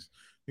Things.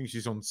 I think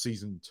she's on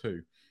season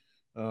 2.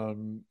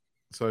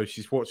 So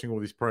she's watching all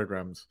these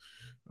programs,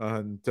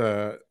 and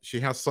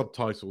she has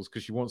subtitles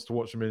because she wants to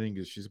watch them in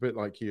English. She's a bit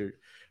like you.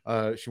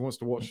 She wants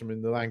to watch them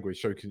in the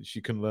language so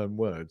she can learn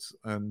words.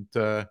 And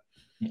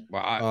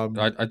well,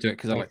 I do it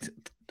because I like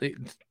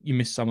you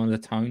miss some of the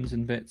tones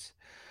and bits.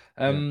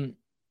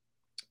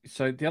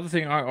 So the other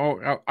thing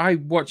I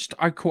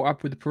caught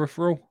up with The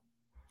Peripheral.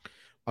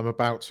 I'm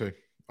about to.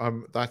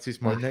 That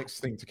is my next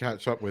thing to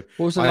catch up with.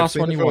 What was the last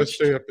one you watched?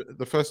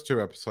 The first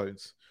 2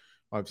 episodes.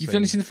 You've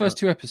only seen the first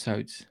 2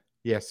 episodes?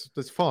 Yes,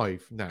 there's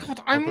 5 now.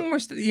 God, I'm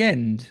almost at the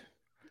end.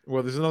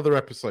 Well, there's another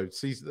episode.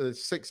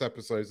 There's 6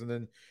 episodes, and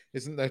then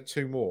isn't there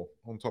 2 more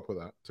on top of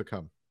that to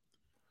come?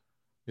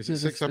 Is it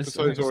 6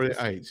 episodes or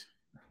 8?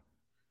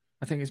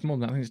 I think it's more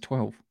than that. I think it's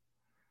 12.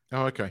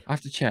 Oh, okay. I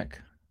have to check.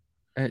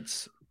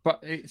 It's.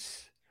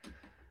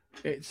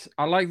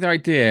 I like the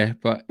idea,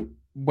 but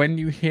when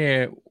you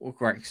hear,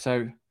 Greg,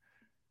 so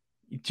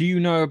do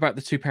you know about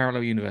the 2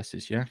 parallel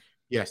universes? Yeah.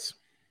 Yes.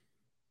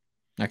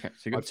 Okay,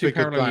 so you've got 2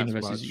 parallel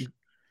universes.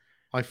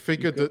 I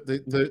figured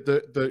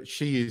that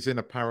she is in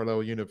a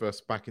parallel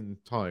universe back in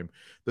time.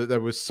 That there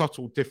was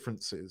subtle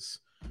differences,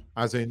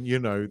 as in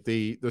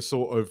the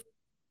sort of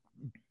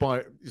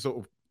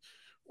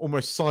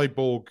almost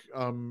cyborg.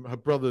 Her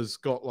brother's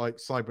got like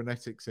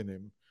cybernetics in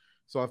him.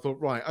 So I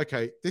thought, right,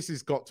 okay, this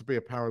has got to be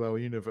a parallel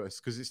universe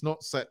because it's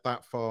not set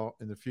that far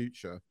in the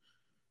future.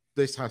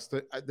 This has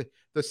to.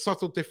 There's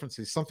subtle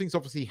differences. Something's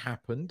obviously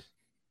happened,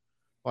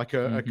 like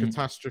a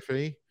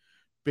catastrophe,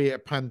 be it a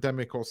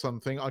pandemic or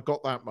something. I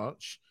got that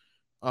much,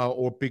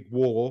 or a big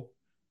war.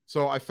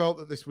 So I felt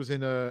that this was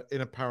in a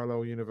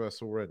parallel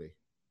universe already.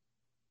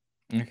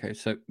 Okay,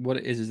 so what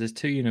it is there's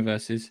 2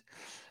 universes.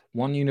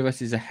 One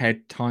universe is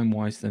ahead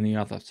time-wise than the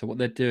other. So what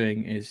they're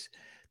doing is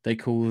they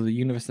call the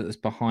universe that's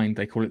behind,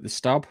 they call it the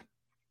stub,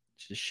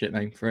 which is a shit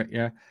name for it,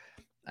 yeah.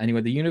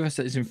 Anyway, the universe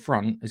that is in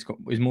front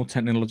is more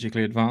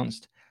technologically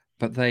advanced,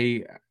 but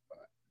they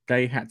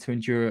had to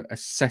endure a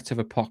set of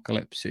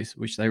apocalypses,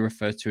 which they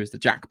refer to as the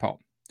jackpot.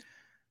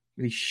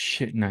 Really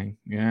shit name,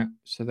 yeah.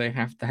 So they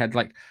had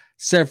like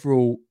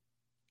several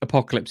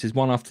apocalypses,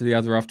 one after the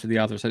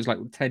other. So it's like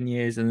 10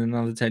 years, and then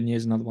another 10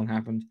 years, another one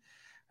happened,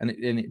 and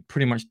it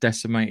pretty much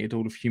decimated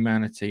all of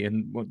humanity.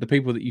 And what the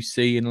people that you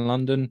see in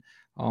London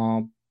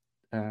are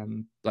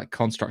like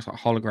constructs, like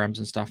holograms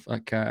and stuff,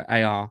 like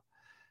AR,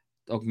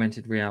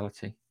 augmented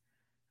reality.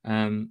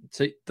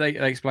 So they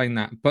explain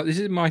that, but this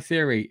is my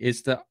theory: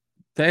 is that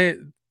they're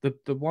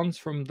the ones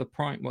from the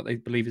prime, what they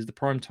believe is the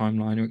prime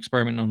timeline, are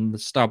experimenting on the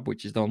stub,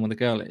 which is the one where the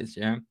girl is.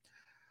 Yeah,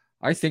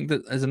 I think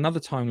that there's another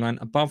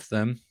timeline above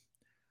them,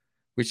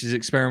 which is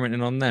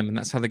experimenting on them, and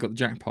that's how they got the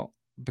jackpot,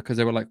 because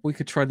they were like, we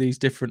could try these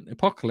different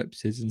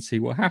apocalypses and see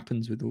what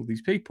happens with all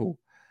these people.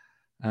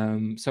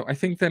 So I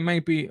think there may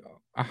be,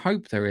 I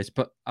hope there is,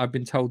 but I've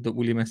been told that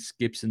William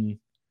Gibson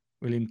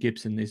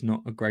is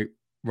not a great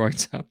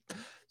writer,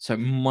 so it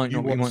might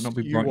not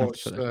be bright enough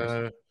for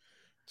that.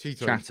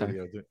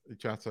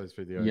 Chatto's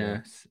video.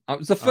 Yes, it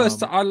was the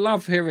first. I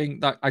love hearing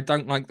that. I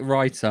don't like the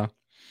writer.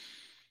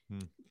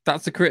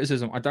 That's the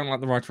criticism. I don't like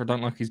the writer. I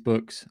don't like his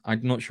books.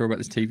 I'm not sure about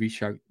this TV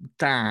show.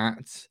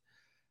 That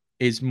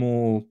is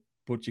more,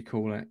 what do you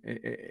call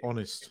it?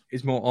 Honest.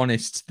 It's more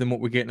honest than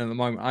what we're getting at the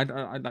moment.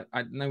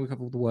 I know we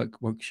have all the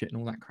woke shit and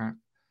all that crap,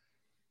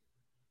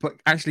 but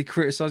actually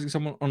criticizing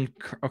someone on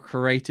a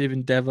creative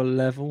endeavor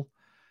level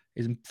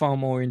is far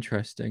more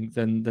interesting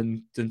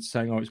than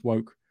saying, oh, it's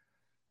woke.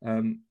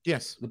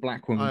 Yes, the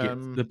black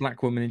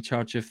woman in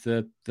charge of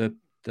the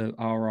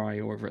RI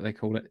or whatever they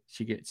call it.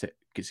 She gets it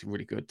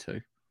really good too.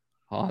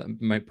 I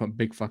made put a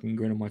big fucking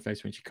grin on my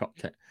face when she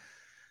copped it.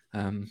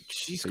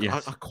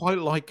 I quite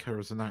like her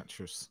as an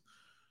actress.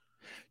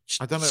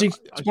 I don't know. She's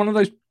one of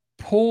those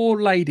poor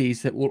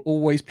ladies that will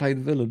always play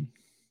the villain.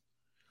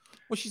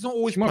 Well, she's not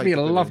always. She might be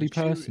a lovely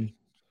person.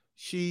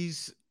 She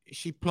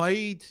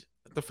played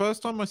the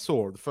first time I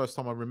saw her. The first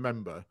time I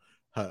remember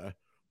her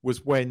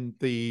was when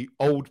the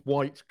old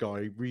white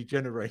guy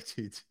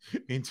regenerated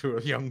into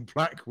a young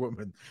black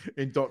woman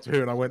in Doctor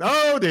Who, and I went,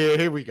 "Oh dear,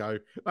 here we go."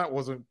 That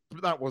wasn't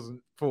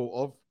thought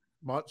of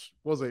much,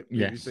 was it,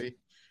 BBC? Yes.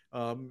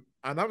 And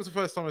that was the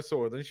first time I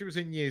saw her. Then she was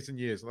in Years and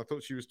Years, and I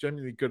thought she was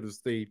genuinely good as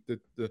the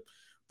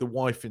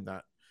wife in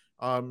that.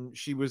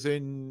 She was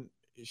in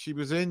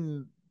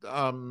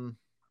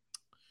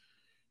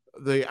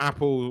the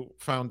Apple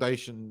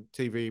Foundation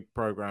TV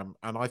program,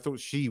 and I thought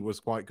she was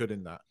quite good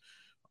in that.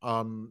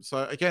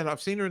 So again,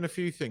 I've seen her in a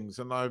few things,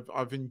 and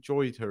I've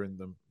enjoyed her in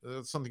them.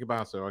 There's something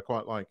about her I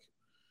quite like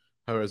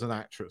her as an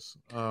actress.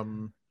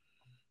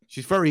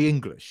 She's very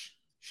English.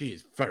 She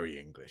is very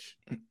English.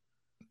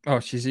 Oh,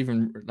 she's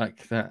even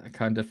like that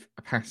kind of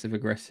passive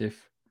aggressive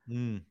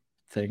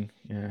thing.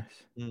 Yes,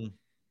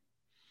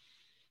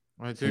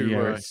 I do. So,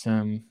 yeah, it's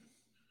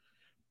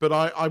but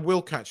I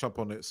will catch up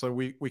on it, so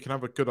we can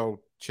have a good old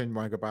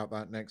chinwag about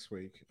that next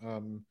week.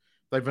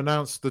 They've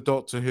announced the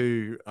Doctor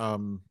Who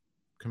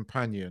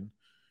companion,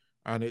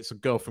 and it's a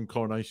girl from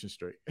Coronation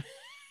Street.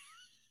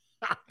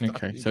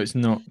 Okay, so it's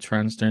not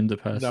transgender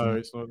person. No,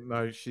 it's not.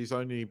 No, she's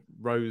only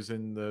Rose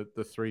in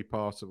the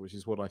three-parter, which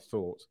is what I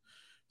thought.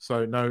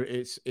 So no,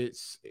 it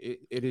is,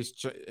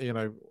 you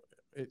know,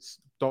 it's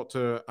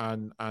Doctor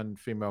and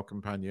female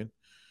companion.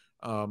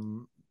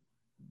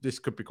 This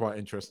could be quite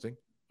interesting.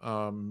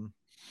 I'm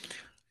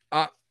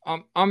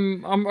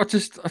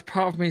just, a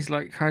part of me is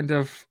like, kind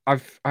of,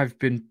 I've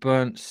been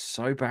burnt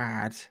so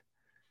bad.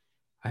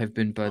 I have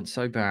been burnt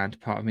so bad.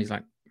 Part of me is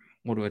like,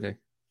 what do I do?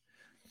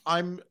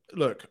 I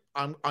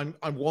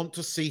want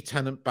to see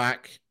Tennant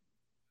back.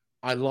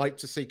 I like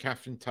to see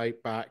Catherine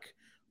Tate back.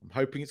 I'm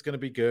hoping it's going to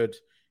be good.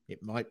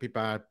 It might be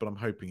bad, but I'm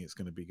hoping it's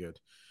going to be good.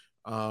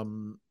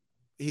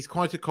 He's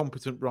quite a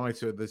competent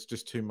writer. There's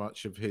just too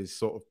much of his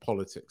sort of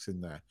politics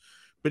in there.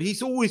 But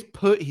he's always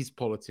put his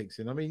politics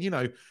in. I mean, you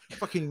know,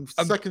 fucking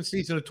second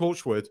season of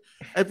Torchwood,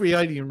 every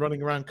alien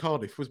running around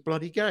Cardiff was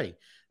bloody gay.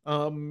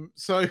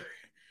 So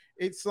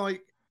it's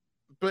like,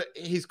 but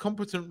his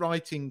competent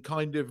writing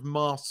kind of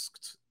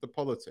masked the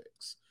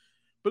politics.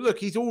 But look,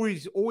 he's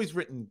always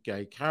written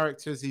gay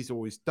characters. He's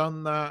always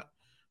done that.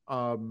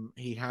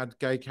 He had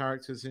gay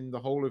characters in the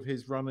whole of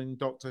his run in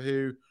Doctor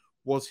Who.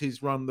 Was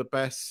his run the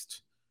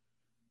best?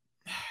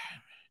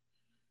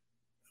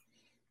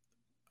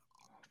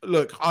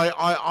 Look,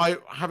 I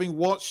having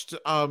watched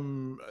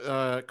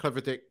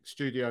Clever Dick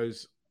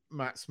Studios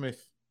Matt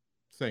Smith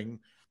thing,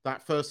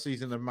 that first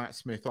season of Matt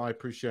Smith, I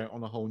appreciate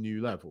on a whole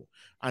new level,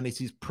 and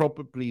it is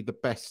probably the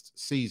best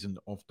season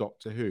of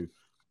Doctor Who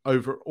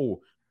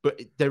overall. But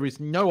there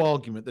is no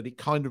argument that it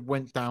kind of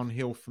went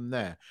downhill from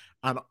there.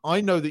 And I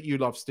know that you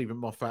love Stephen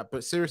Moffat,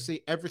 but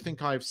seriously, everything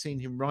I have seen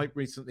him write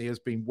recently has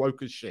been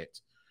woke as shit,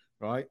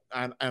 right?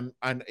 And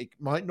it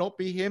might not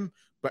be him,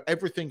 but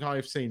everything I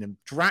have seen him,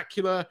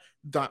 Dracula,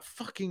 that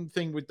fucking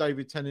thing with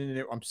David Tennant in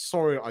it, I'm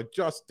sorry, I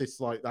just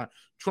dislike that.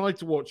 Tried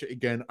to watch it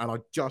again, and I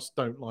just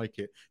don't like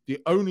it. The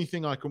only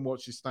thing I can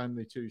watch is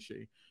Stanley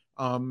Tucci.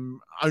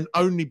 And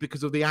only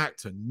because of the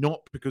actor,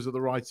 not because of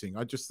the writing.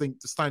 I just think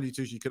the Stanley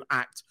Tucci could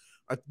act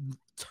a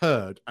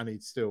turd and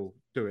he'd still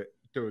do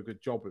a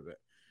good job of it.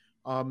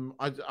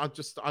 I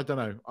don't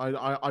know.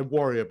 I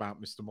worry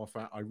about Mr.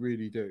 Moffat. I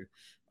really do.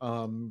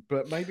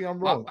 But maybe I'm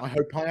wrong. I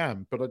hope I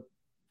am. But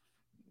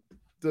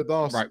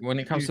right, when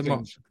it comes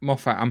to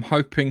Moffat, I'm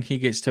hoping he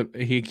gets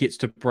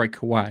to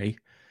break away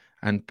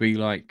and be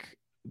like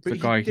the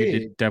guy who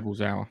did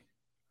Devil's Hour.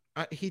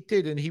 He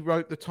did, and he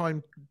wrote The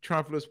Time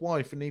Traveler's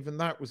Wife, and even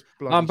that was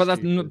bloody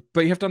stupid.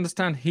 But you have to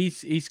understand,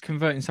 he's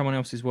converting someone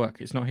else's work.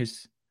 It's not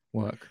his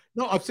work.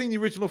 No, I've seen the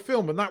original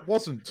film, and that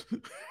wasn't.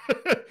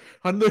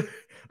 and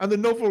the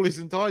novel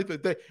isn't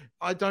either.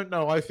 I don't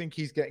know. I think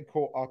he's getting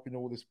caught up in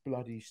all this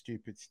bloody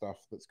stupid stuff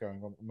that's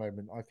going on at the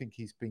moment. I think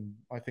he's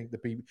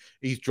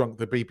drunk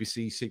the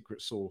BBC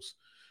secret sauce.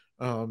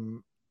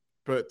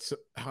 But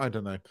I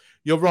don't know.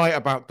 You're right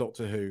about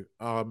Doctor Who.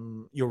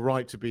 You're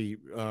right to be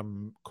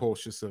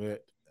cautious of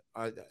it.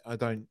 I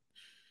don't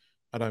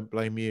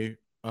blame you.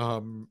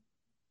 I'm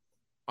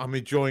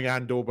enjoying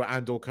Andor, but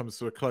Andor comes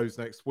to a close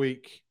next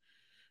week.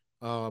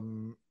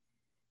 And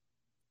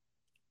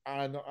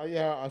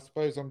I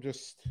suppose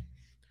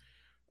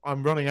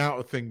I'm running out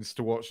of things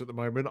to watch at the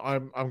moment.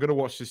 I'm going to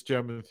watch this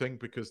German thing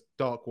because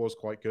Dark was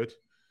quite good.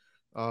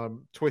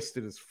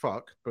 Twisted as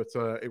fuck, but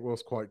it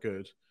was quite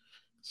good.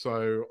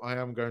 So I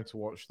am going to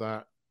watch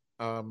that.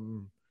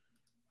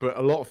 But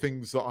a lot of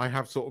things that I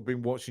have sort of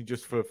been watching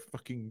just for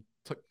fucking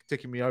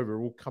ticking me over are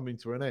all coming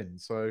to an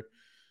end. So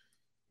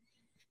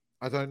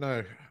I don't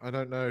know.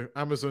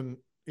 Amazon,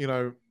 you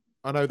know,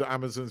 I know that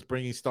Amazon's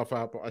bringing stuff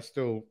out, but I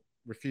still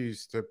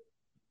refuse to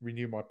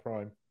renew my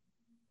Prime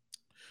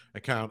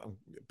account.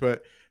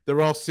 But there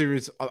are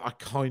series I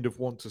kind of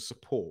want to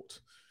support.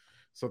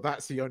 So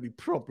that's the only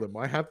problem.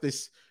 I have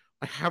this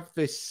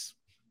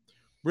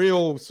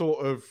real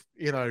sort of,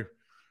 you know,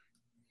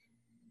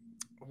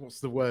 what's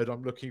the word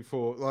I'm looking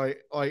for?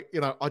 Like, you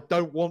know, I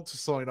don't want to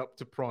sign up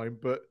to Prime,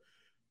 but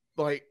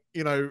like,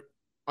 you know,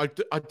 I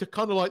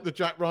kind of like the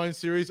Jack Ryan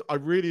series. I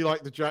really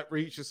like the Jack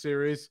Reacher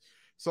series.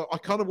 So I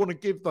kind of want to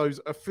give those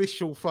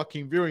official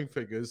fucking viewing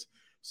figures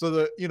so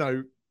that, you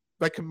know,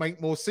 they can make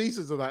more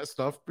seasons of that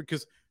stuff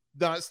because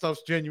that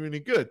stuff's genuinely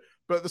good.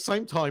 but at the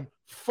same time,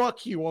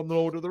 fuck you on the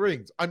Lord of the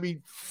Rings. I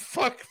mean,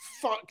 fuck,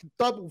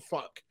 double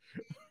fuck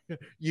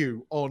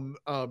you on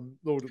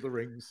Lord of the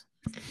Rings.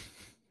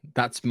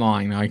 That's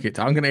mine. I'm going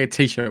to get a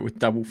T-shirt with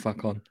double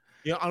fuck on.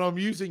 Yeah, and I'm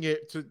using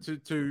it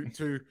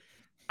to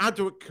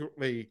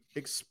adequately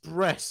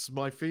express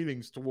my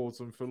feelings towards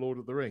them for Lord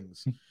of the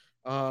Rings.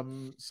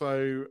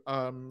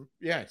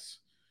 Yes,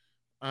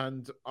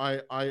 and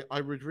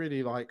I would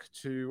really like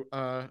to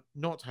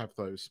not have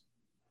those,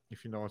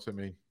 if you know what I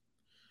mean.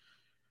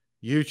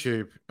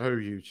 YouTube,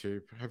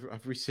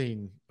 have we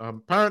seen?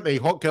 Apparently,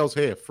 Hot Girls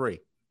Here free.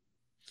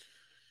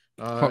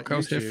 Hot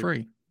Girls YouTube, Here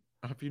free.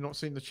 Have you not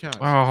seen the chat?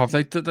 Oh,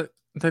 they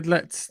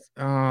let.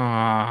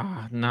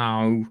 Ah,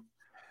 no.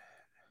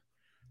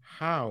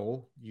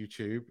 How,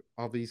 YouTube,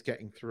 are these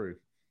getting through?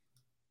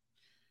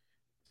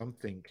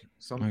 Something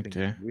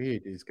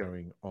weird is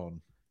going on.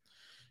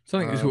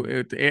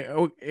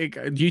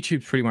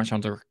 YouTube's pretty much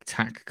under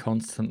attack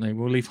constantly.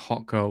 We'll leave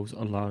Hot Girls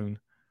alone,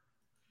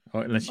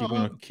 unless you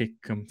want to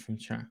kick them from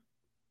chat.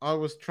 I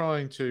was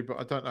trying to, but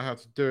I don't know how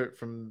to do it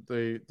from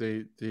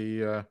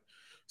the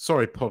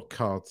sorry,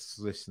 podcast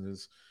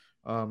listeners.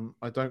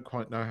 I don't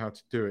quite know how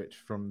to do it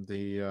from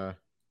the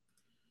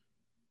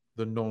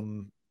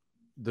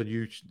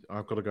YouTube.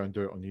 I've got to go and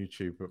do it on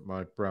YouTube, but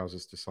my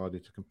browser's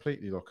decided to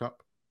completely lock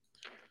up.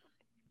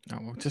 Oh,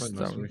 well, just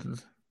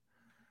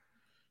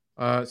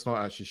it's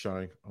not actually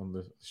showing on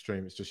the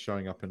stream. It's just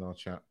showing up in our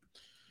chat.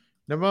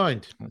 Never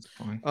mind. That's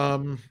fine.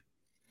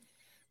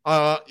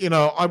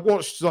 I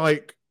watched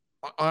I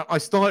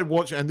started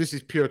watching, and this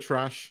is pure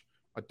trash.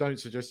 I don't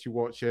suggest you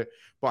watch it,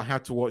 but I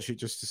had to watch it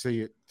just to see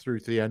it through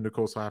to the end. Of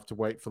course, I have to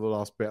wait for the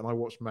last bit, and I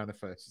watched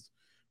Manifest.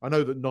 I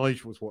know that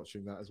Nigel was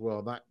watching that as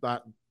well. That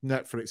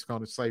Netflix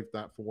kind of saved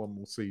that for one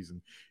more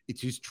season.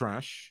 It is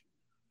trash.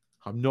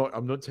 I'm not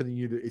telling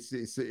you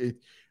that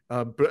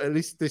but at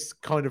least this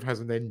kind of has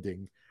an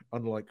ending,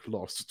 unlike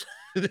Lost.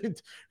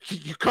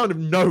 You kind of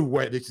know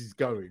where this is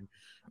going.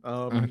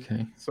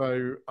 Okay.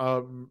 So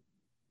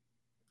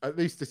at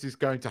least this is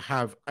going to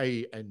have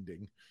a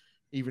ending,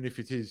 even if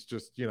it is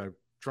just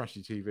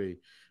trashy TV.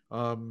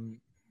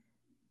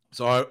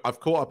 So I've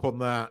caught up on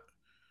that.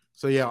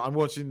 So yeah, I'm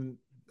watching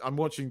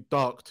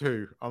Dark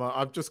 2, and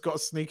I've just got a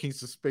sneaking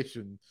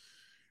suspicion.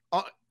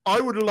 I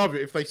would love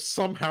it if they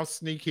somehow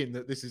sneak in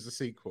that this is a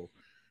sequel.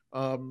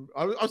 I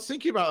was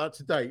thinking about that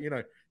today.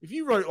 If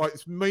you wrote like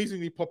this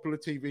amazingly popular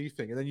TV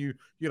thing, and then you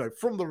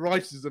from the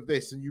writers of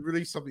this, and you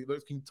release something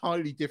that's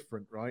entirely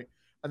different, right?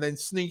 And then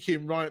sneak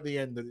in right at the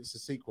end that it's a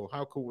sequel.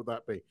 How cool would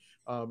that be?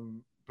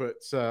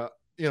 But the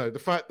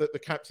fact that the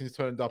captain's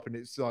turned up and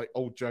it's like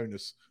old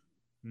Jonas,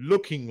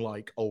 looking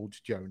like old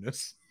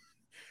Jonas.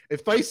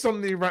 If they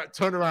suddenly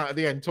turn around at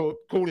the end,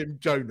 call him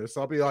Jonas,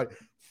 I'll be like,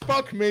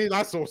 fuck me,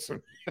 that's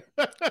awesome.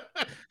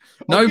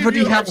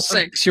 Nobody have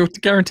sex. You're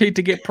guaranteed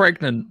to get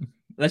pregnant.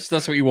 That's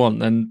what you want.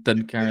 Then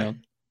carry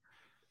on.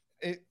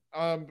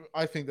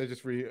 I think they're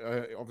just really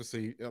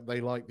obviously they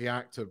like the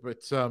actor,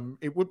 but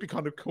it would be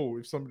kind of cool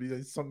if somebody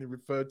then suddenly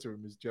referred to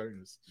him as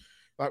Jonas.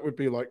 That would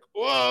be like,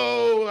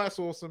 whoa, that's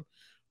awesome.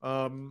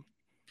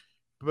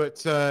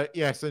 But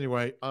yes,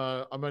 anyway,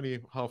 I'm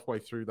only halfway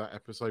through that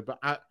episode. But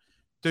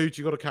dude,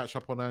 you got to catch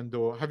up on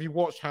Andor. Have you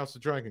watched House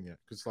of Dragon yet?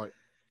 Because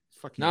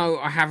no,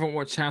 I haven't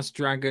watched House of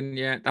Dragon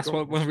yet. That's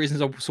one of the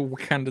reasons I saw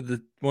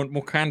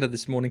Wakanda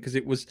this morning, because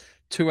it was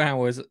 2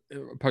 hours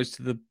opposed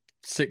to the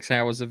 6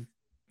 hours of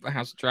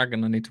House of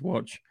Dragon I need to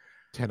watch.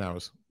 10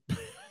 hours.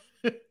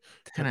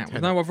 10 hours.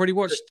 No, I've already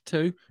watched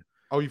 2.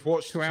 Oh, you've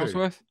watched 2 hours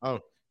worth? Oh,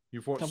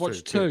 you've watched 2. I've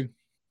watched 2.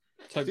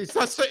 So is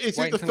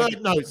it the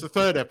third? No, it's the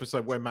third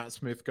episode where Matt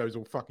Smith goes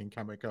all fucking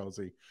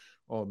kamikaze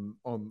on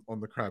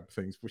the crab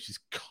things, which is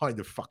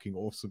kind of fucking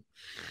awesome.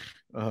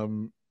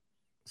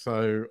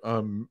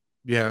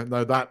 Yeah,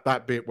 no,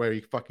 that bit where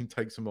he fucking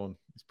takes them on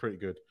is pretty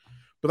good.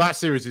 But that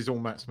series is all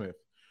Matt Smith.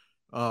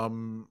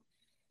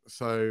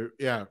 So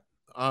yeah.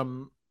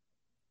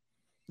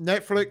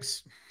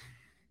 Netflix,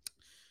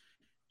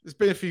 there's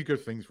been a few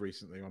good things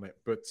recently on it,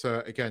 but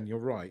again, you're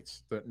right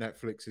that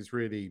Netflix is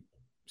really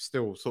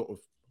still sort of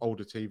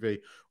older TV.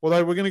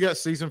 Although we're going to get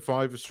season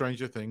 5 of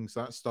Stranger Things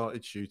that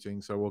started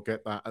shooting, so we'll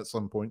get that at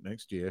some point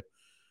next year.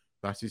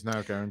 That is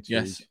now guaranteed.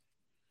 Yes.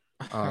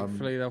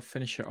 Hopefully they'll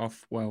finish it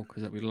off well,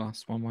 because that'll be the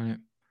last one, won't it?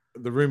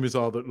 The rumors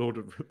are that Lord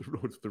of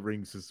the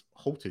Rings has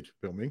halted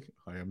filming.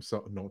 I am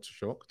not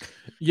shocked.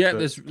 Yeah,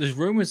 there's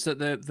rumors that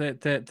they're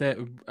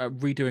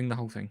redoing the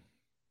whole thing.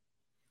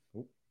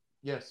 Oh,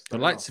 yes, the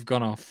lights have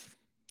gone off.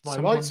 My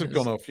lights have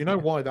gone off. You know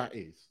why that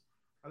is?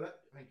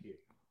 Thank you.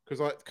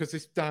 Because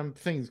this damn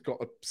thing's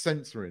got a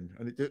sensor in,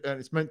 and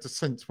it's meant to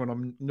sense when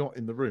I'm not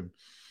in the room.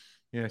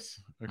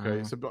 Yes.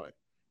 Okay. So, but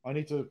I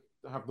need to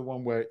have the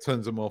one where it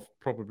turns them off.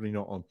 Probably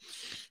not on.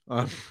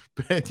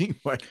 But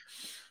anyway.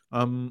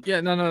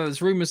 Yeah, no.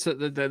 There's rumors that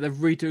they're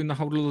redoing the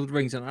whole Lord of the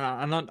Rings, and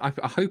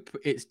I hope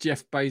it's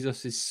Jeff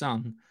Bezos'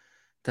 son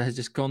that has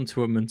just gone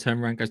to him and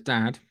turned around and goes,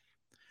 "Dad,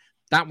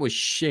 that was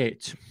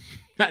shit,"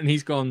 and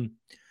he's gone,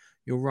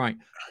 You're right.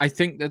 I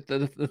think that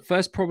the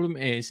first problem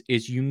is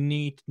you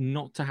need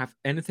not to have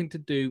anything to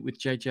do with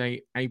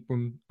J.J.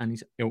 Abrams and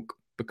his ilk,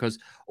 because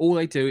all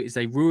they do is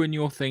they ruin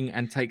your thing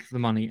and take the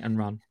money and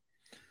run.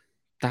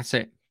 That's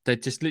it. They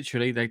just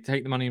literally they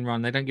take the money and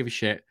run. They don't give a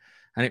shit.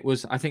 And it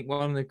was, I think,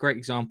 one of the great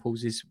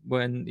examples is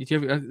when did you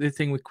ever, the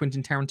thing with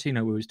Quentin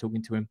Tarantino, we was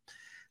talking to him,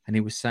 and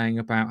he was saying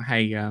about,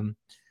 hey,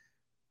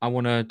 I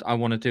want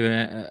to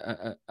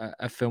do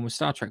a film of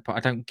Star Trek, but I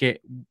don't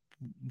get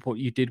what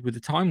you did with the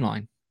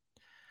timeline.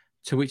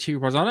 To which he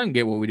was, I don't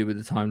get what we did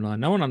with the timeline.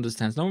 No one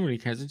understands. No one really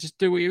cares. Just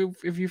do what you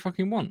if you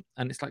fucking want.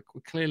 And it's like,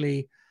 well,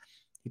 clearly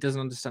he doesn't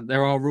understand.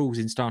 There are rules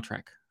in Star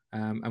Trek,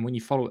 and when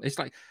you follow, it's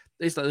like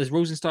there's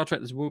rules in Star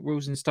Trek. There's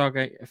rules in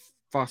Stargate,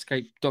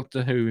 Farscape,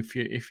 Doctor Who. If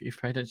you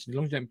pay attention, as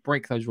long as you don't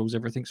break those rules,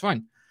 everything's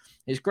fine.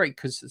 It's great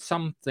because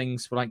some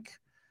things like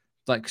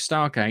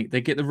Stargate, they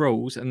get the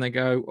rules and they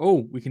go,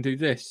 oh, we can do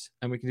this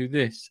and we can do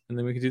this and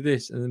then we can do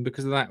this and then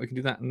because of that we can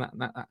do that and that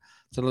and that.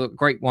 So the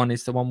great one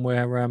is the one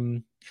where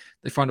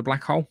they find a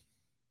black hole.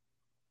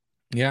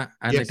 Yeah,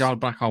 and they dialed a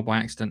black hole by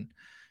accident.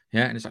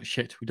 Yeah, and it's like,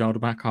 shit, we dialed a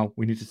black hole.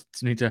 We need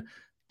to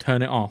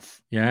turn it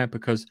off. Yeah,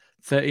 because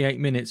 38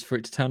 minutes for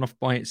it to turn off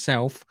by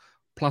itself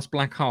plus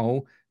black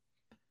hole,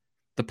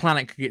 the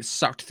planet could get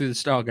sucked through the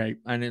Stargate.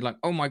 And it's like,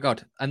 oh my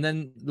god. And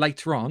then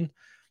later on,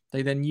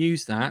 they then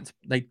use that.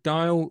 They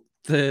dial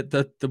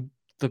the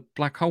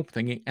black hole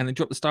thingy and they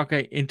drop the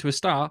Stargate into a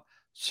star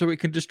so it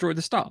can destroy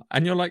the star.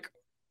 And you're like,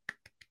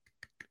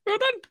 well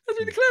done. That's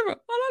really clever.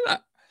 I like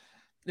that.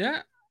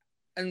 Yeah.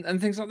 And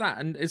things like that.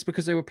 And it's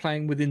because they were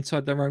playing with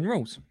inside their own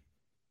rules.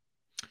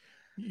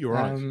 You're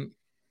right.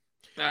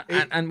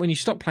 And when you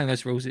stop playing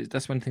those rules,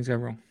 that's when things go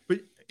wrong. But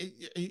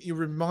you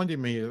reminded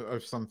me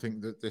of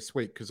something that this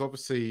week, because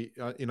obviously,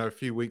 a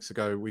few weeks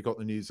ago, we got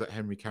the news that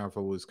Henry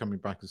Cavill was coming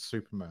back as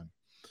Superman.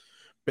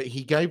 But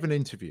he gave an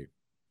interview,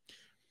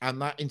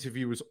 and that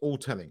interview was all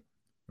telling,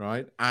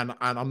 right? And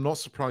I'm not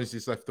surprised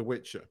he's left The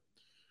Witcher,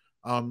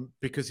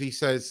 because he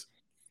says,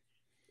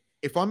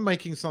 if I'm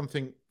making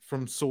something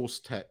from source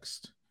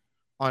text,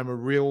 I'm a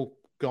real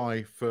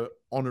guy for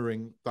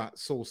honoring that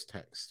source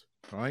text,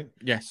 right?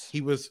 Yes.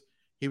 He was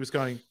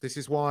going, this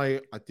is why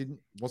I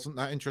wasn't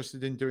that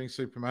interested in doing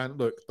Superman.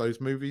 Look,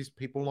 those movies,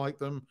 people like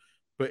them,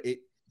 but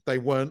they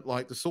weren't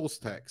like the source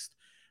text.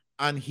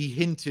 And he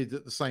hinted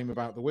at the same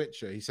about The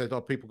Witcher. He said,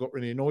 people got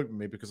really annoyed with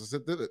me because I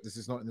said that this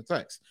is not in the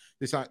text.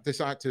 This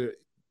actor,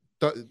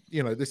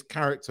 this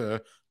character,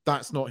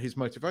 that's not his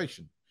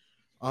motivation.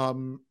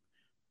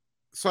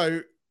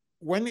 So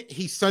when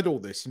he said all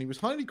this and he was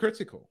highly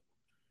critical,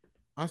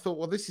 I thought,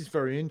 well, this is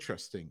very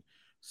interesting.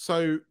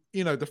 So,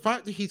 the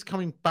fact that he's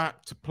coming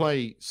back to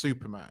play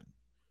Superman,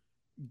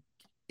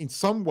 in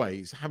some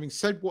ways, having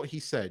said what he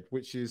said,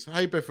 which is,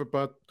 hey,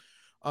 Biffa,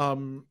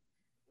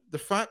 the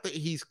fact that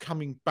he's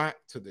coming back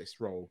to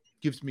this role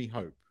gives me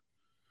hope.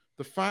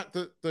 The fact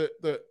that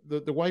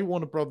the way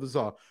Warner Brothers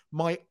are,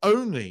 my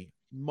only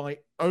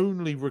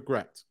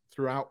regret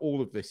throughout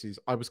all of this is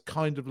I was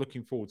kind of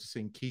looking forward to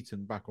seeing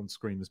Keaton back on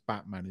screen as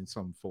Batman in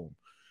some form.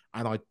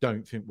 And I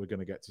don't think we're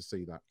going to get to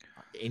see that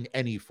in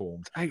any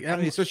form.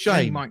 And it's a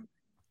shame.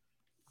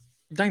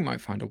 They might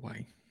find a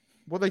way.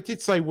 Well, they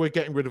did say we're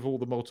getting rid of all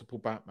the multiple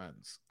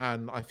Batmans.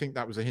 And I think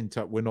that was a hint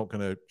at we're not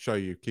going to show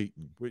you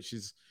Keaton,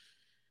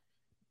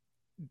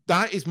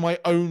 that is my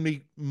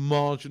only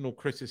marginal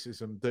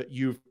criticism, that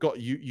you've got,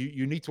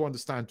 you need to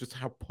understand just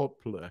how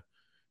popular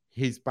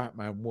his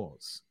Batman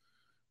was.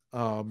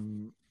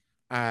 And,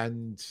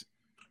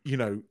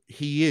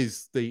 he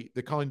is the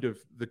kind of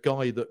the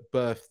guy that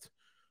birthed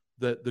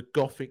the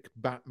gothic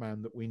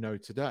Batman that we know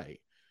today,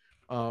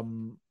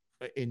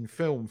 in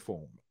film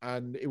form.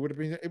 And it would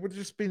have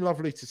just been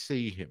lovely to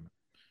see him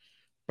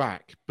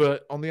back.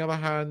 But on the other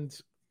hand,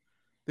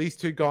 these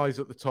two guys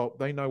at the top,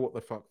 they know what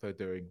the fuck they're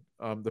doing.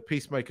 The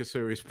Peacemaker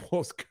series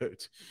was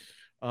good.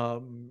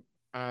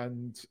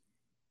 And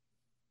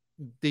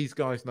these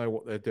guys know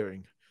what they're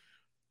doing.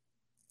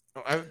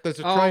 There's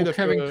a trailer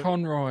Kevin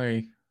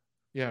Conroy.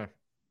 Yeah.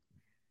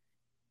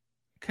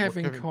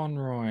 Kevin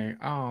Conroy.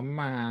 Oh,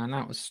 man,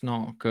 that was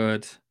not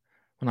good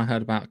when I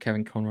heard about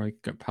Kevin Conroy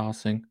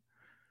passing.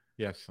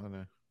 Yes, I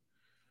know.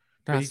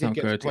 That's not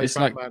good. To play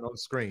Batman on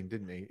screen,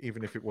 didn't he?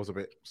 Even if it was a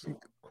bit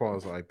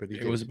quasi, but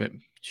it was a bit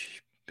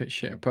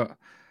shit. But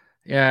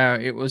yeah,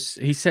 it was.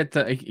 He said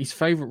that his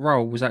favorite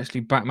role was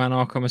actually Batman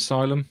Arkham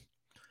Asylum,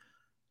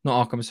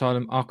 not Arkham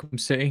Asylum, Arkham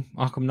City,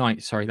 Arkham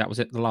Knight. Sorry, that was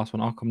it. The last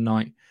one, Arkham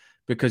Knight,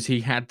 because he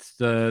had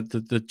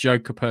the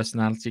Joker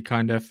personality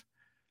kind of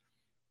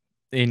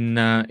in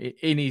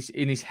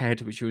his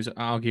head, which he was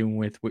arguing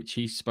with, which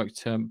he spoke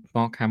to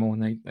Mark Hamill,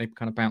 and they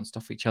kind of bounced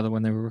off each other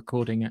when they were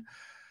recording it.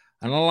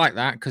 And I like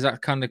that because I'll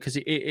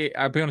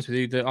be honest with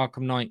you, the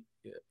Arkham Knight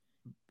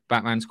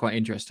Batman's quite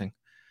interesting,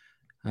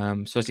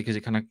 especially because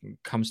it kind of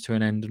comes to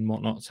an end and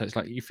whatnot. So it's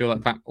like you feel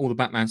like all the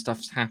Batman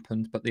stuff's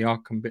happened, but the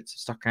Arkham bits are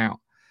stuck out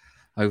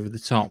over the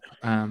top.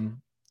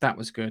 That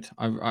was good.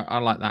 I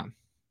like that.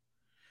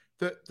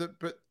 But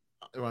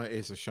well, it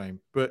is a shame.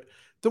 But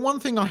The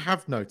one thing I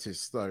have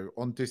noticed, though,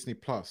 on Disney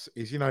Plus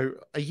is,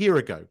 a year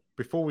ago,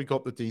 before we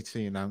got the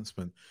DT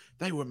announcement,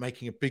 they were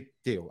making a big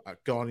deal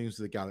at Guardians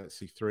of the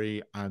Galaxy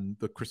 3 and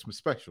the Christmas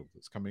special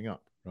that's coming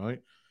up, right?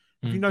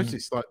 Have you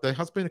noticed, like, there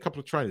has been a couple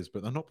of trailers,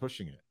 but they're not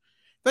pushing it.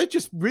 They're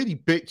just really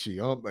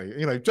bitchy, aren't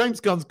they? James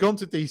Gunn's gone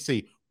to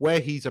DC, where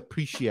he's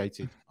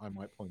appreciated, I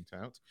might point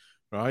out,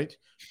 right?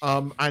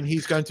 And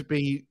he's going to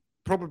be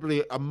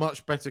probably a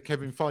much better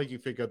Kevin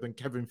Feige figure than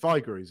Kevin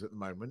Feige is at the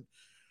moment.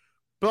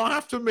 But I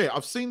have to admit,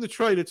 I've seen the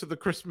trailer to the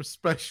Christmas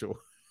special,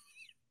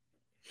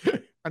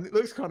 and it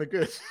looks kind of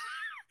good.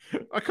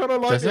 I kind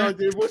of like the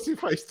idea of what's his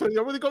face. Tony,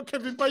 I've already got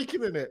Kevin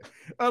Bacon in it.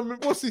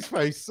 What's his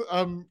face?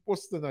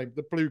 What's the name?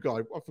 The blue guy.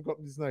 I've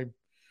forgotten his name.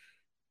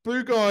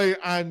 Blue guy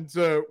and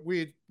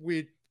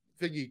weird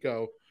thingy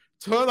girl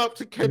turn up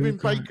to Kevin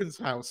Bacon's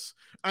house,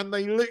 and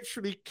they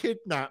literally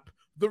kidnap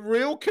the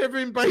real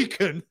Kevin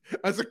Bacon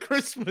as a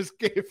Christmas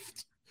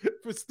gift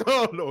for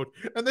Star-Lord.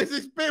 And there's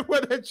this bit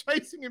where they're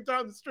chasing him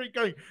down the street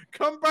going,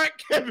 "Come back,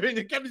 Kevin!"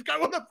 And Kevin's going,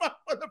 what the fuck?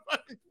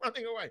 He's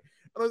running away. And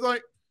I was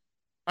like,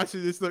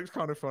 actually, this looks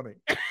kind of funny.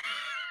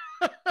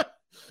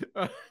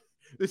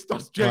 This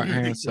does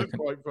genuinely look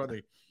quite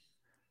funny.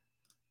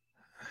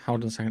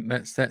 Hold on a second.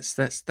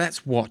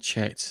 Let's watch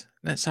it.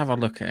 Let's have a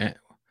look at it.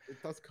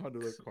 It does kind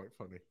of look quite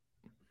funny.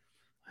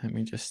 Let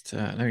me just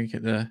let me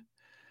get the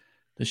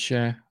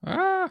share.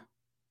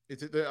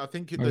 Is it? I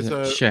think there's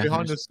a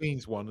behind the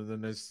scenes one, and then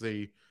there's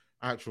the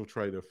actual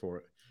trailer for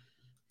it.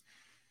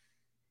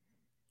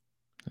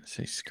 Let's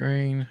see,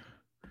 screen,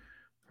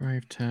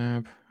 Brave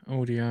tab,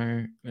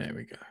 audio. There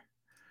we go.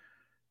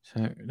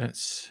 So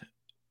let's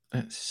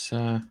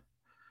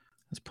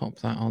pop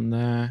that on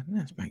there.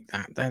 Let's make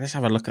that there. Let's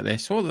have a look at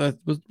this. What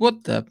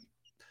the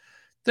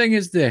thing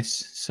is this?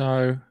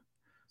 So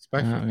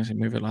special. I'm going to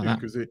move it like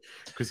that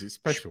because it's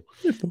special.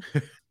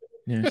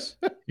 Yes.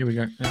 Here we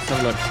go. Let's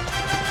have a look.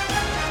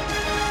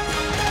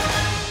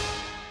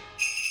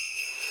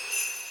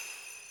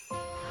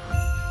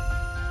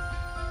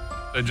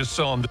 I just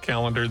saw on the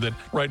calendar that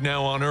right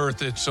now on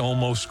Earth, it's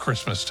almost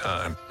Christmas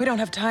time. We don't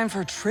have time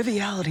for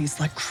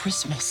trivialities like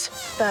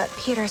Christmas. But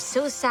Peter's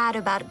so sad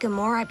about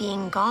Gamora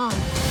being gone.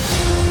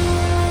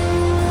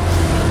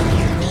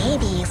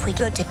 Maybe if we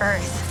go to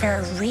Earth for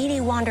a really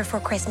wonderful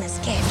Christmas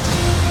gift,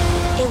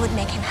 it would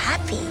make him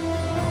happy.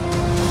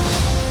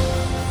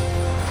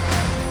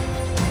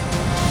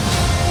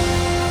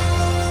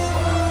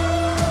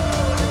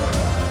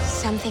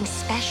 Something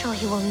special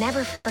he will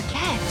never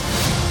forget.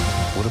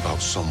 What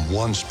about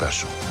someone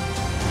special?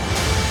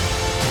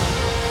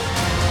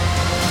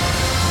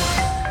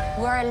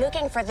 We're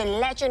looking for the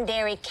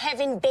legendary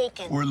Kevin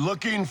Bacon. We're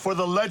looking for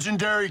the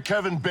legendary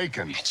Kevin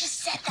Bacon. I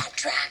just said that,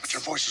 Drax. But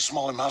your voice is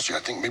small and mousy. I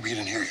think maybe he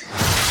didn't hear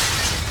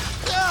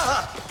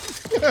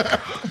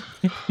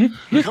you.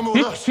 You're coming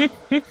with us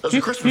as a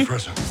Christmas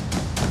present.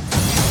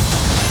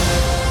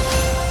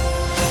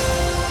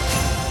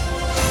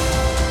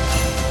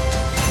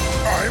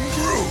 I'm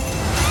Groot.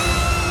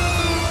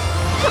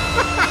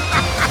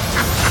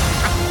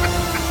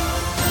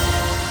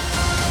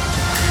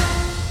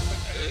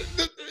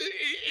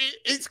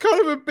 It's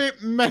kind of a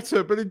bit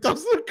meta, but it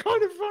does look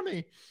kind of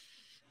funny.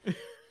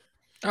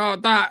 Oh,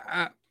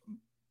 that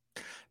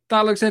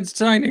looks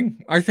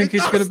entertaining. I think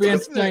it's going to be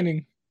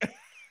entertaining.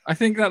 I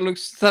think that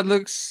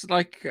looks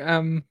like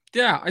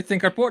I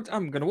think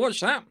I'm going to watch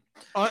that.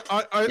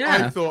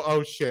 I thought,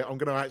 oh shit, I'm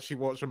going to actually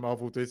watch a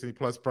Marvel Disney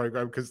Plus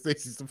program because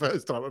this is the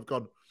first time I've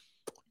gone,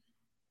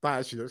 that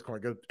actually looks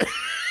quite good.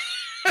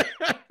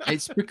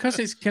 It's because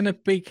it's going to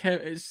be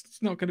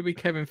it's not going to be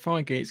Kevin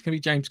Feige. It's going to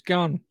be James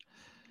Gunn.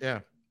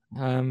 Yeah.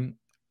 And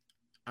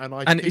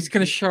it's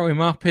going to show him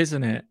up,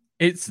 isn't it?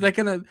 They're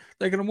gonna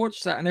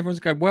watch that and everyone's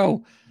going,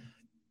 well,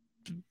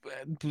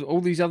 all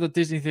these other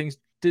Disney things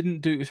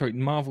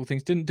Marvel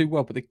things didn't do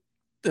well, but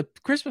the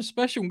Christmas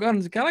special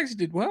Guardians of the Galaxy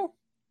did well.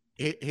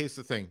 Here's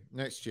the thing: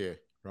 next year,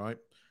 right?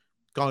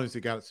 Guardians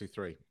of the Galaxy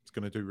 3 is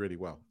going to do really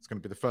well. It's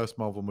going to be the first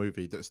Marvel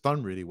movie that's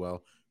done really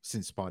well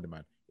since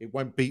Spider-Man. It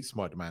won't beat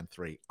Spider-Man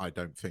 3, I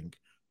don't think,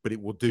 but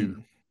it will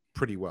do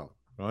pretty well,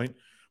 right?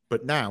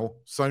 But now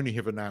Sony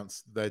have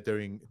announced they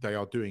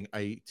are doing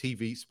a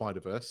TV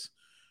Spider-Verse,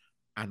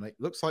 and it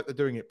looks like they're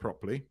doing it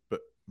properly,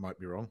 but might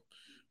be wrong.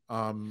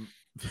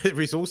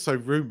 There is also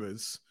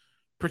rumors,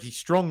 pretty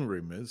strong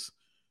rumors,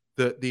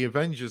 that the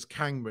Avengers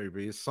Kang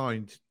movie has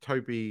signed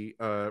Tobey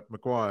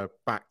Maguire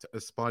back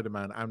as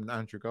Spider-Man and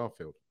Andrew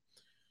Garfield.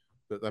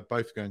 That they're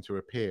both going to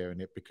appear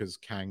in it because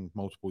Kang,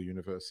 multiple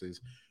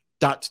universes.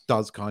 That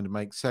does kind of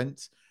make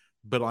sense,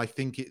 but I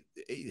think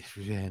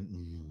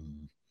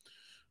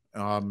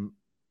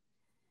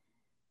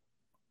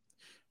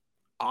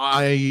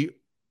I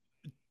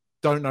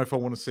don't know if I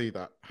want to see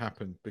that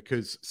happen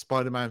because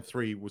Spider-Man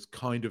 3 was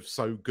kind of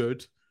so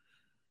good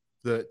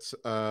that,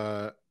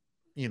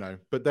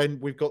 but then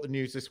we've got the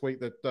news this week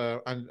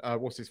that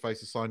what's his face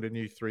has signed a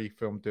new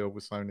 3-film deal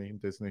with Sony and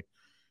Disney.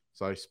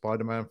 So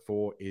Spider-Man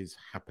 4 is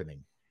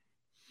happening.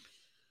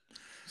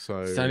 So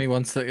it's the only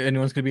ones that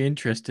anyone's going to be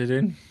interested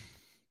in.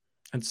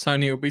 And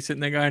Sony will be sitting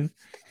there going,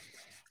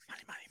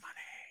 money, money,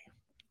 money.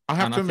 I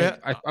have to admit,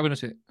 I'm going to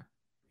see it.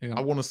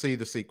 I want to see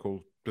the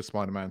sequel to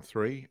Spider-Man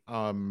 3.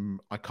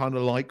 I kind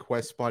of like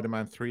where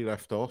Spider-Man 3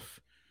 left off.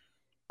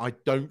 I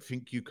don't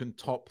think you can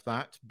top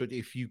that, but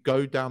if you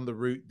go down the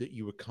route that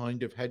you were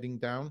kind of heading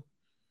down,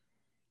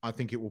 I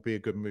think it will be a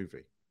good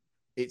movie.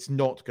 It's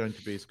not going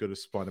to be as good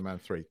as Spider-Man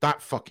 3.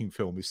 That fucking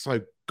film is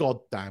so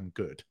goddamn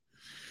good.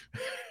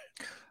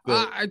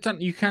 I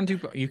don't. You can do,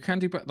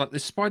 but like the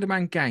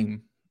Spider-Man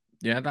game,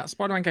 that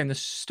Spider-Man game, the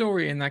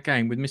story in that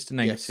game with Mr.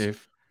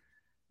 Negative,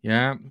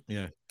 yeah.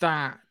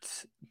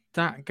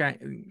 That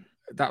game,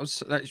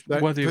 that's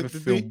worthy of a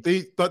film.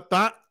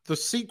 The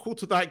sequel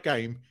to that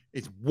game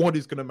is what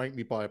is going to make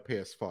me buy a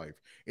PS5. It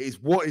is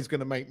what is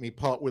going to make me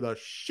part with a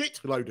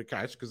shitload of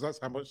cash, because that's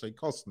how much they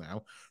cost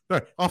now.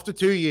 No, after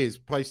 2 years,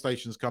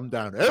 PlayStation's come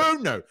down. Oh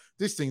no,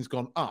 this thing's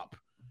gone up,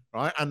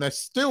 right? And they're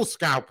still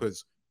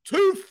scalpers.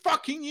 2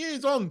 fucking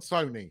years on,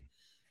 Sony.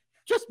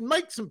 Just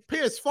make some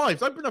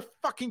PS5s. Open a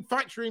fucking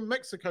factory in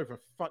Mexico, for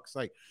fuck's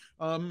sake.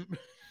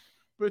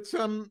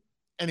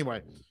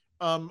 Anyway,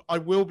 I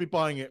will be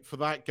buying it for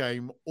that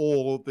game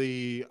or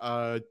the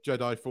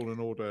Jedi Fallen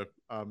Order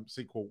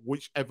sequel,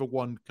 whichever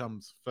one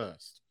comes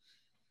first.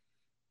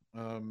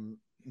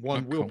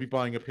 Will be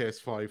buying a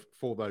PS5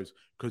 for those,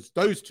 because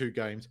those 2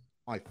 games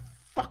I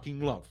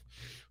fucking love.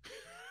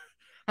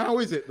 How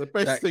is it the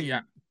best thing?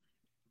 Yeah.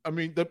 I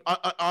mean,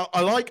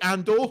 I like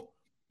Andor,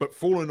 but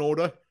Fallen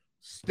Order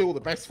still the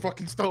best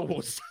fucking Star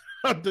Wars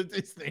under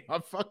Disney. I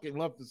fucking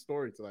love the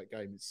story to that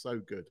game. It's so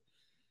good.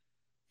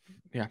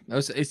 Yeah,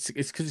 it's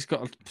because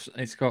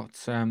it's got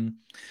some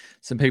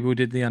people who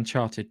did the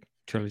Uncharted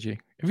trilogy.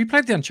 Have you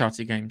played the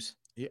Uncharted games?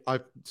 Yeah,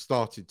 I've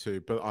started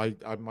to, but I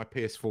my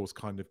PS4 is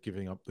kind of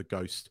giving up the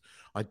ghost.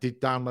 I did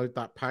download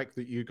that pack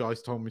that you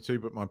guys told me to,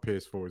 but my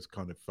PS4 is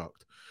kind of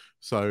fucked.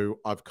 So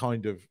I've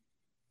kind of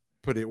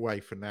put it away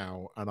for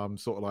now, and I'm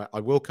sort of like, I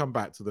will come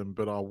back to them,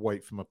 but I'll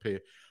wait for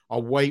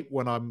I'll wait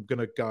when I'm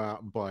gonna go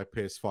out and buy a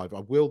PS5.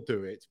 I will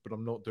do it, but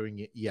I'm not doing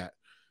it yet,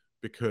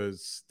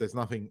 because there's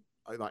nothing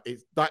like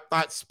it's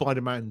that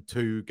Spider-Man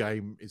 2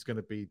 game is going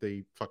to be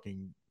the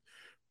fucking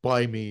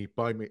buy me.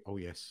 Oh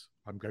yes,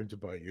 I'm going to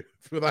buy you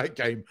for that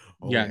game.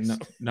 Oh, yeah, yes.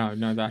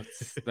 no,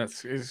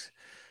 that's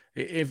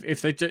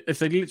if they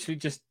literally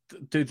just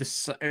do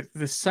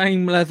the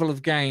same level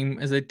of game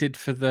as they did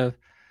for that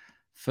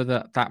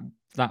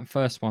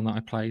first one that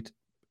I played,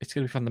 it's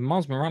going to be fun. The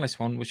Miles Morales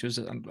one, which was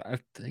an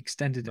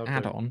extended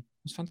add-on,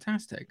 was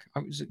fantastic.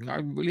 I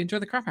really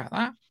enjoyed the crap out of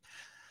that.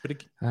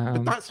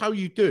 But that's how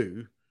you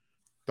do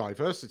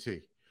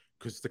diversity,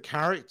 because the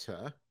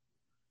character,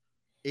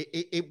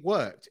 it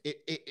worked.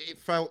 It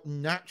felt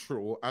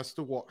natural as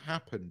to what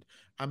happened.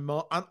 And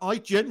I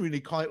genuinely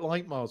quite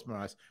like Miles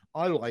Morales.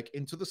 I like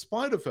Into the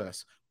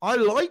Spider-Verse. I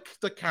like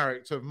the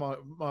character of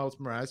Miles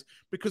Morales,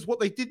 because what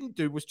they didn't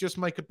do was just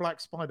make a black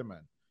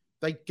Spider-Man.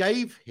 They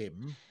gave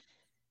him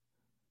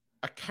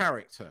a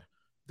character.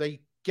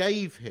 They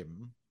gave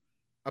him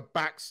a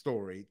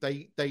backstory.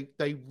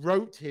 They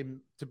wrote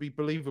him to be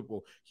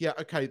believable. Yeah,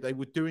 okay, they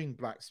were doing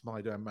Black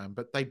Spider-Man,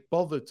 but they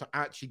bothered to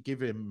actually give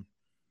him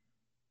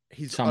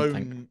his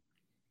own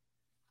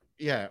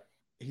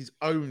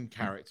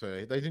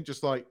character. They didn't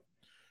just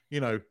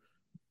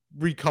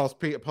recast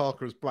Peter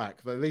Parker as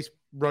black. They at least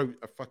wrote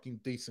a fucking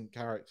decent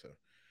character.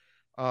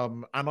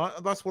 And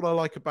that's what I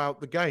like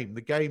about the game.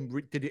 The game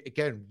did it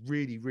again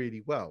really,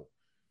 really well.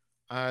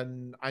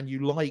 And you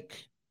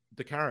like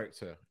the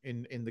character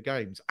in the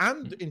games,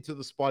 and Into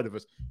the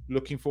Spider-Verse.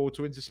 Looking forward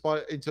to Into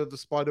the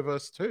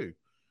Spider-Verse too,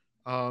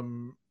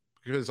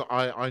 because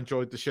I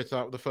enjoyed the shit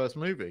out of the first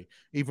movie,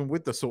 even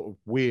with the sort of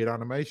weird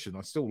animation.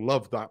 I still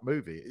love that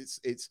movie.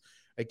 It's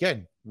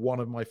again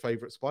one of my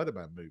favorite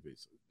Spider-Man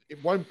movies.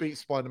 It won't beat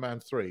Spider-Man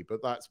 3,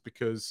 but that's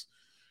because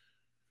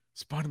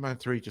Spider-Man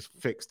 3 just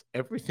fixed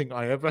everything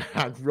I ever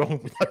had wrong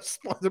with those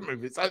Spider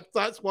movies.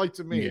 That's why,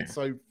 to me, it's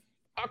so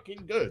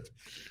fucking good.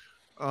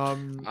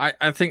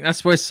 I think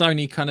that's where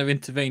Sony kind of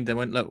intervened. They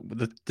went, look,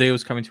 the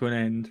deal's coming to an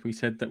end. We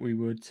said that we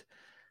would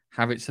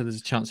have it so there's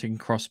a chance you can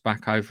cross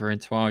back over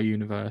into our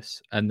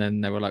universe. And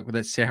then they were like, well,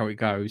 let's see how it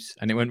goes.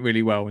 And it went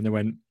really well. And they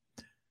went,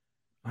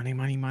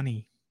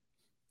 money.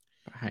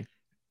 But hey.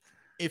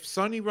 If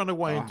Sony run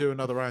away and do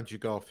another Andrew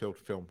Garfield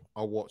film,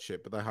 I'll watch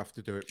it, but they have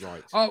to do it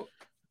right. Oh,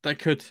 they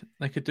could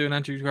do an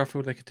Andrew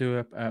Garfield. They could do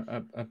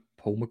a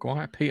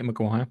Peter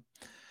Maguire.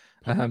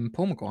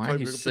 Paul Maguire.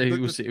 He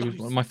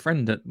was my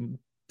friend at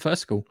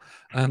first school.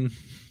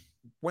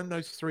 When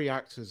those 3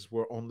 actors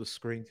were on the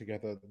screen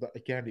together,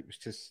 again, it was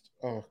just,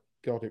 oh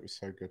God, it was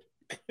so good.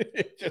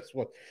 It just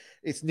was.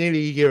 It's nearly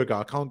a year ago.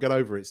 I can't get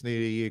over it. It's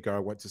nearly a year ago I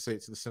went to see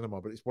it to the cinema,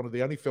 but it's one of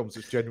the only films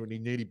that's genuinely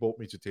nearly brought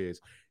me to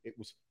tears. It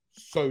was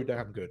so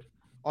damn good.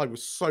 I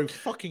was so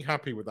fucking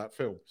happy with that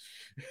film.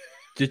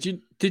 Did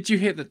you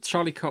hear that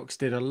Charlie Cox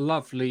did a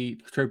lovely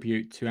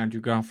tribute to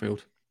Andrew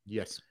Garfield?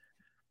 Yes.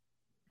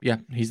 Yeah,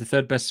 he's the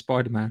 3rd best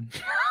Spider-Man.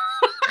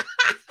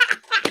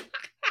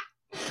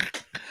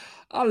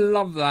 I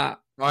love that.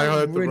 I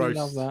heard the roast.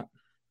 Love that.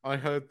 I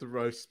heard the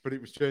roast, but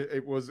it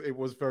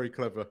was very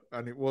clever,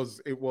 and it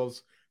was a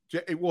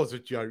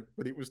joke,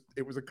 but it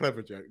was a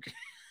clever joke.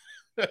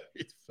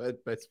 It's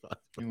third best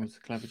It was a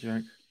clever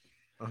joke.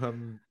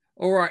 Um,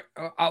 All right,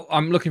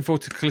 I'm looking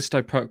forward to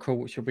Callisto Protocol,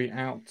 which will be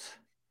out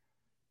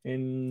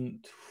in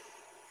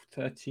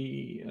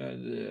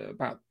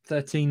about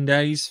 13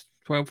 days,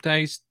 12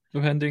 days,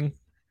 depending.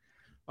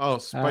 Oh,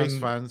 space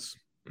fans.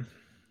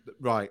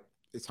 Right.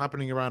 It's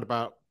happening around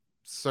about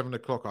 7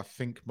 o'clock, I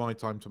think, my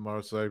time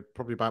tomorrow. So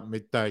probably about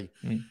midday.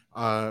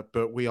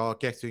 But we are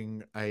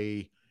getting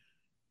a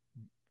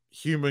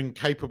human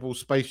capable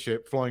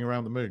spaceship flying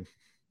around the moon.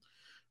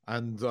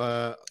 And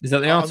is that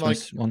the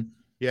Artemis one?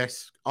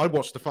 Yes. I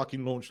watched the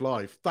fucking launch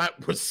live.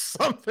 That was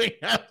something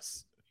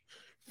else.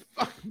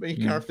 Fuck me,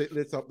 Gareth, it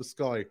lit up the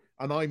sky.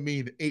 And I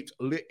mean, it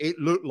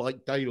looked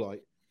like daylight.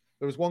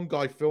 There was one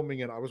guy filming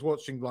it. I was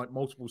watching like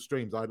multiple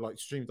streams. I had like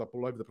streams up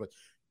all over the place.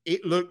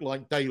 It looked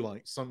like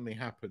daylight suddenly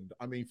happened.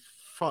 I mean,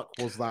 fuck,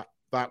 was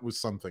that was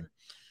something.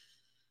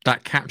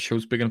 That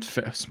capsule's big enough to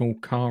fit a small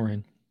car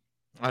in.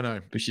 I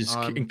know. Which is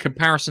in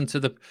comparison to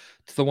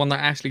the one that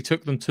actually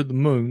took them to the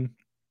moon.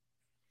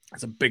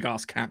 It's a big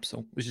ass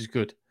capsule, which is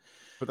good.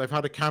 But they've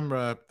had a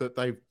camera that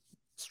they've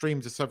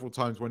streamed it several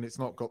times when it's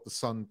not got the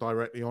sun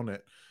directly on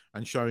it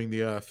and showing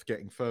the Earth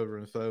getting further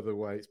and further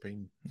away. It's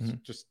been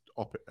just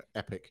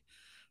epic.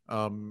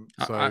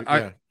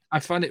 I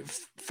find it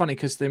funny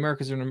because the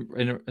Americans are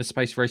in a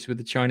space race with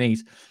the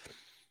Chinese,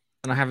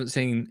 and I haven't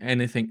seen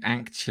anything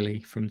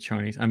actually from the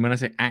Chinese. And when I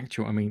say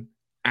actual, I mean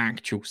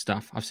actual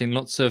stuff. I've seen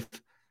lots of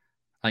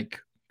like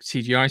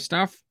CGI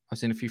stuff. I've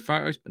seen a few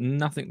photos, but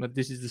nothing like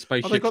this is the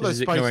spaceship. They've got their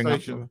space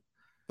station.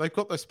 They've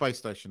got their space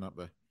station up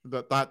there.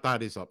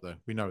 That is up there.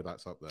 We know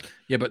that's up there.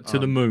 Yeah, but to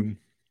the moon.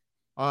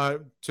 To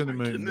the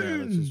moon.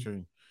 Yeah, this is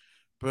true.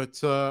 But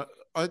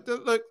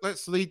look,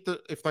 let's lead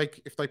if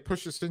they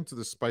push us into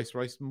the space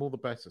race, more the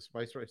better.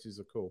 Space races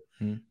are cool.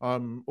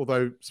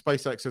 Although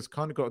SpaceX has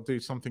kind of got to do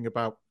something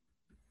about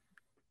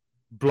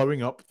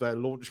blowing up their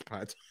launch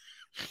pad,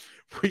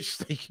 which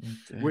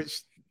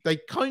they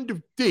kind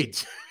of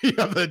did the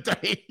other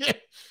day.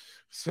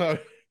 So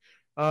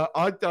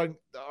I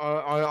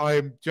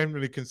am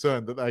genuinely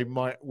concerned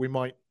that we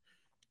might.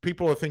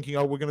 People are thinking,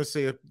 oh, we're going to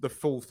see the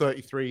full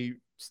 33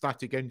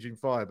 static engine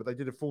fire, but they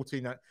did a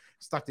 14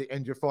 static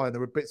engine fire, and there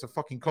were bits of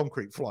fucking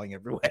concrete flying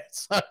everywhere.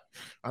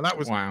 And that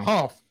was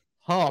half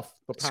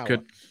the power.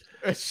 Good.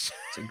 It's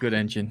a good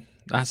engine.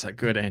 That's a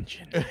good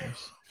engine.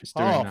 If it's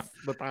doing half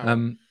that. The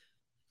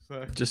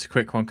power. Just a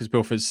quick one, because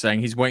Bilford's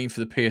saying he's waiting for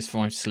the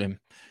PS5 Slim.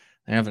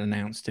 They haven't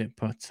announced it,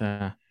 but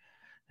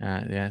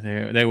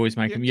they always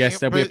make them. Yes,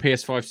 there'll be a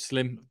PS5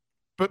 Slim,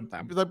 but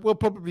there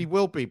probably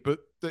will be. But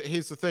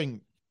here's the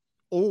thing.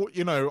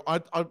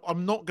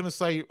 I'm not going to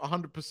say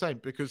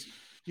 100% because,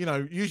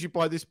 usually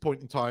by this point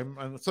in time,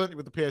 and certainly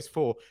with the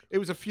PS4, it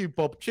was a few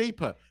bob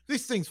cheaper.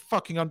 This thing's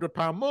fucking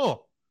 £100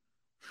 more.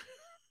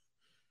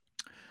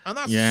 And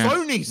that's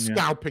Sony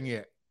scalping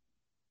it.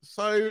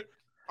 So,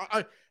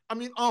 I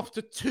mean,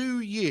 after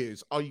 2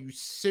 years, are you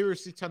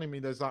seriously telling me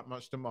there's that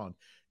much demand?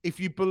 If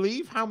you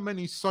believe how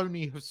many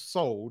Sony has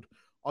sold,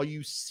 are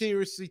you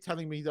seriously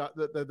telling me that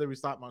there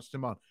is that much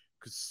demand?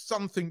 Because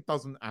something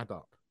doesn't add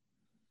up.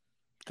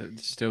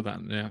 Still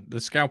the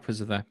scalpers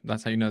are there.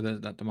 That's how you know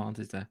that demand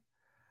is there.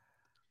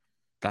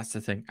 That's the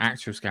thing.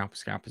 Actual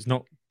scalpers,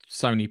 not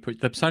Sony.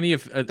 Sony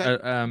have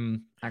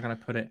how can I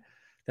put it?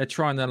 They're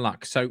trying their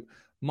luck. So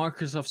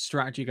Microsoft's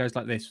strategy goes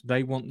like this: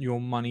 they want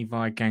your money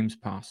via Games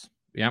Pass.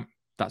 Yeah,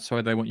 that's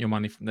where they want your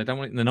money from. They're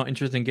not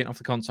interested in getting off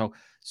the console.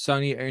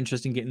 Sony are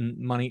interested in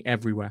getting money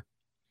everywhere.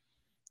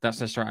 That's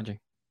their strategy.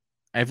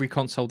 Every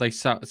console they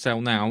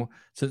sell now,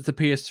 since the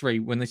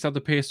PS3, when they sold the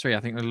PS3,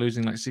 I think they're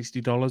losing like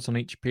 $60 on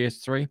each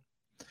PS3.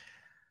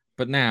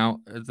 But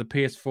now the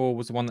PS4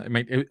 was the one that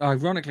made.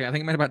 Ironically, I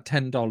think it made about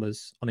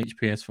 $10 on each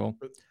PS4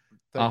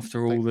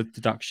 after all the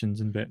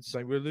deductions and bits.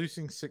 They were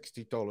losing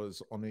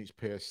 $60 on each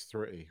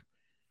PS3,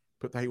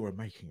 but they were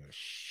making a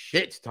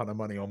shit ton of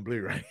money on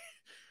Blu-ray.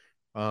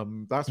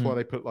 That's why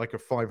they put like a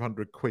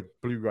 £500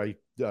 Blu-ray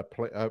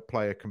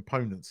player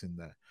components in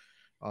there.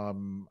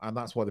 And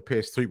that's why the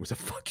PS3 was a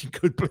fucking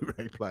good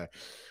Blu-ray player,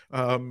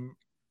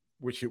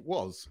 which it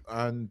was.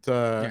 And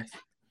but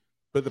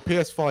the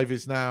PS5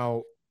 is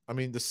now. I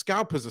mean, the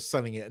scalpers are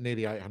selling it at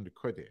nearly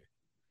 £800 here.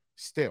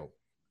 Still,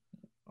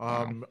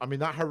 wow. I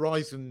mean, that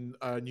Horizon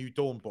New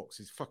Dawn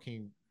box is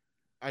fucking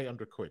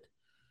 £800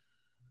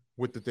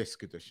 with the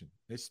disc edition.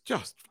 It's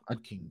just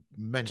fucking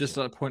mental. Just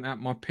like to point out,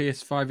 my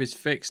PS5 is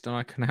fixed, and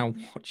I can now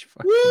watch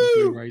fucking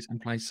Blu-rays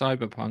and play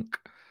Cyberpunk.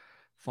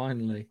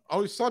 Finally.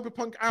 Oh, is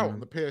Cyberpunk out on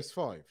the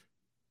PS5?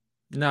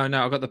 No,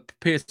 I've got the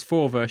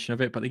PS4 version of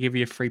it, but they give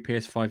you a free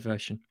PS5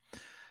 version.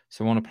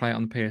 So I want to play it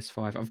on the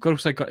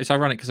PS5. It's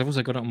ironic because I've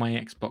also got it on my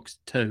Xbox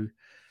too.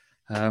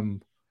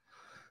 But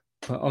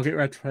I'll get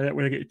ready to play that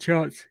when I get a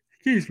chance.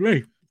 Excuse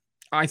me.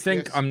 I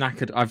think I'm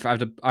knackered.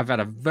 I've had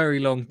a very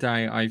long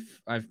day.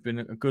 I've been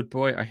a good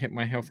boy. I hit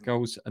my health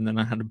goals, and then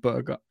I had a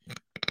burger.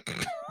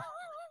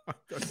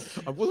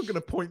 I wasn't going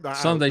to point that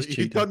Sunday's out.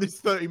 You've done this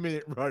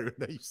 30-minute row, and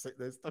then you sit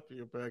there stuffing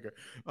your burger.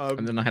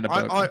 And then I had a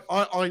burger.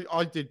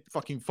 I did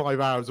fucking 5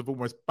 hours of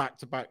almost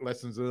back-to-back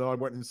lessons, and I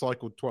went and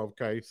cycled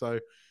 12K. So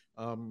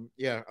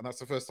Yeah, and that's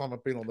the first time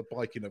I've been on the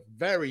bike in a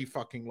very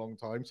fucking long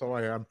time, so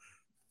I am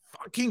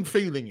fucking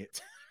feeling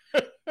it.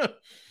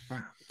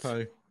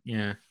 So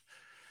yeah,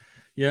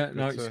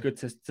 no, it's good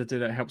to do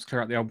that. It helps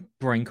clear out the old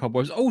brain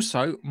cobwebs.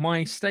 Also,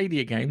 my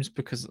Stadia games,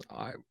 because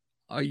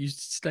I used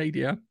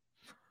Stadia.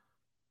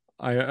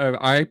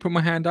 I put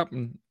my hand up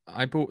and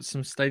I bought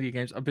some Stadia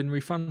games. I've been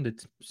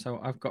refunded, so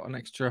I've got an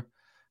extra.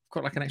 I've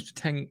got like an extra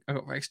 10. I've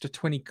got extra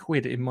 20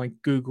 quid in my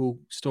Google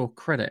Store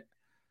credit.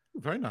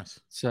 Very nice.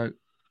 So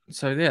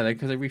yeah,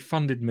 because they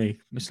refunded me.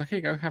 It's like, here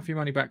you go, have your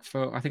money back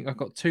for. I think I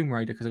got Tomb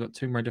Raider because I got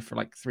Tomb Raider for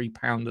like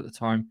 £3 at the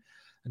time,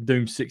 and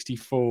Doom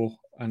 64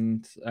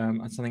 and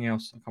something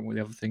else. I can't remember what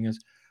the other thing is,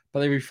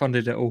 but they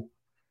refunded it all,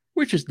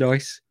 which is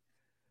nice.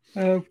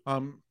 But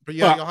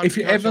yeah, but if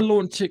you ever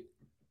launch it,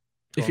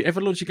 if you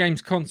ever launch a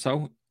games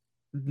console,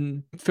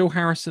 Phil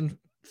Harrison,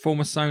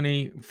 former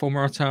Sony,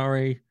 former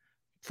Atari,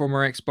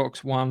 former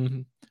Xbox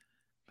One,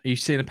 are you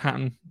seeing a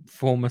pattern?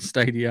 Former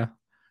Stadia,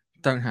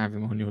 don't have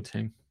him on your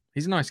team.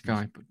 He's a nice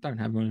guy, but don't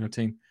have him on your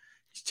team.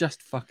 He's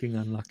just fucking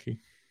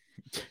unlucky.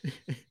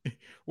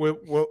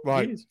 well,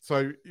 right.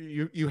 So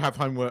you have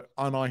homework,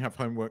 and I have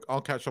homework.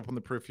 I'll catch up on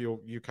the Peripheral.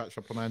 You catch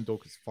up on Andor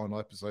because the final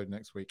episode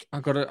next week. I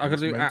got to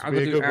do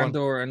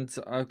Andor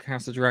and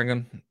House of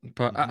Dragon.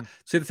 But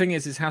see, the thing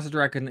is House of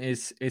Dragon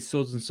is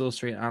swords and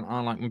sorcery, and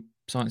I like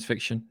science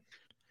fiction.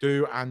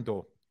 Do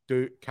Andor.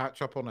 Do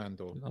catch up on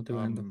Andor. I'll do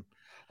Andor.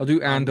 I'll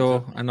do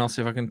Andor, and I'll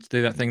see if I can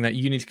do that thing that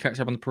you need to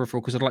catch up on the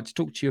Peripheral, because I'd like to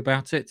talk to you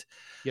about it.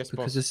 Yes,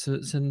 because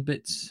there's some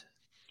bits.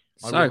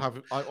 So, I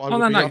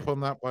will be up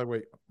on that by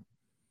week.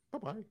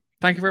 Bye-bye.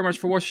 Thank you very much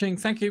for watching.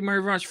 Thank you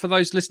very much for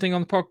those listening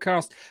on the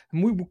podcast.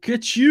 And we will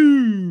catch you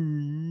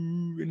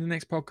in the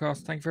next podcast.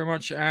 Thank you very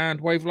much. And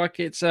wave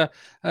like it's a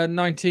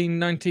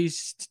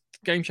 1990s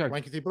game show.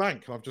 Blankety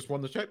blank. I've just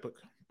won the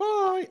checkbook.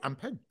 Bye. And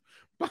pen.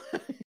 Bye.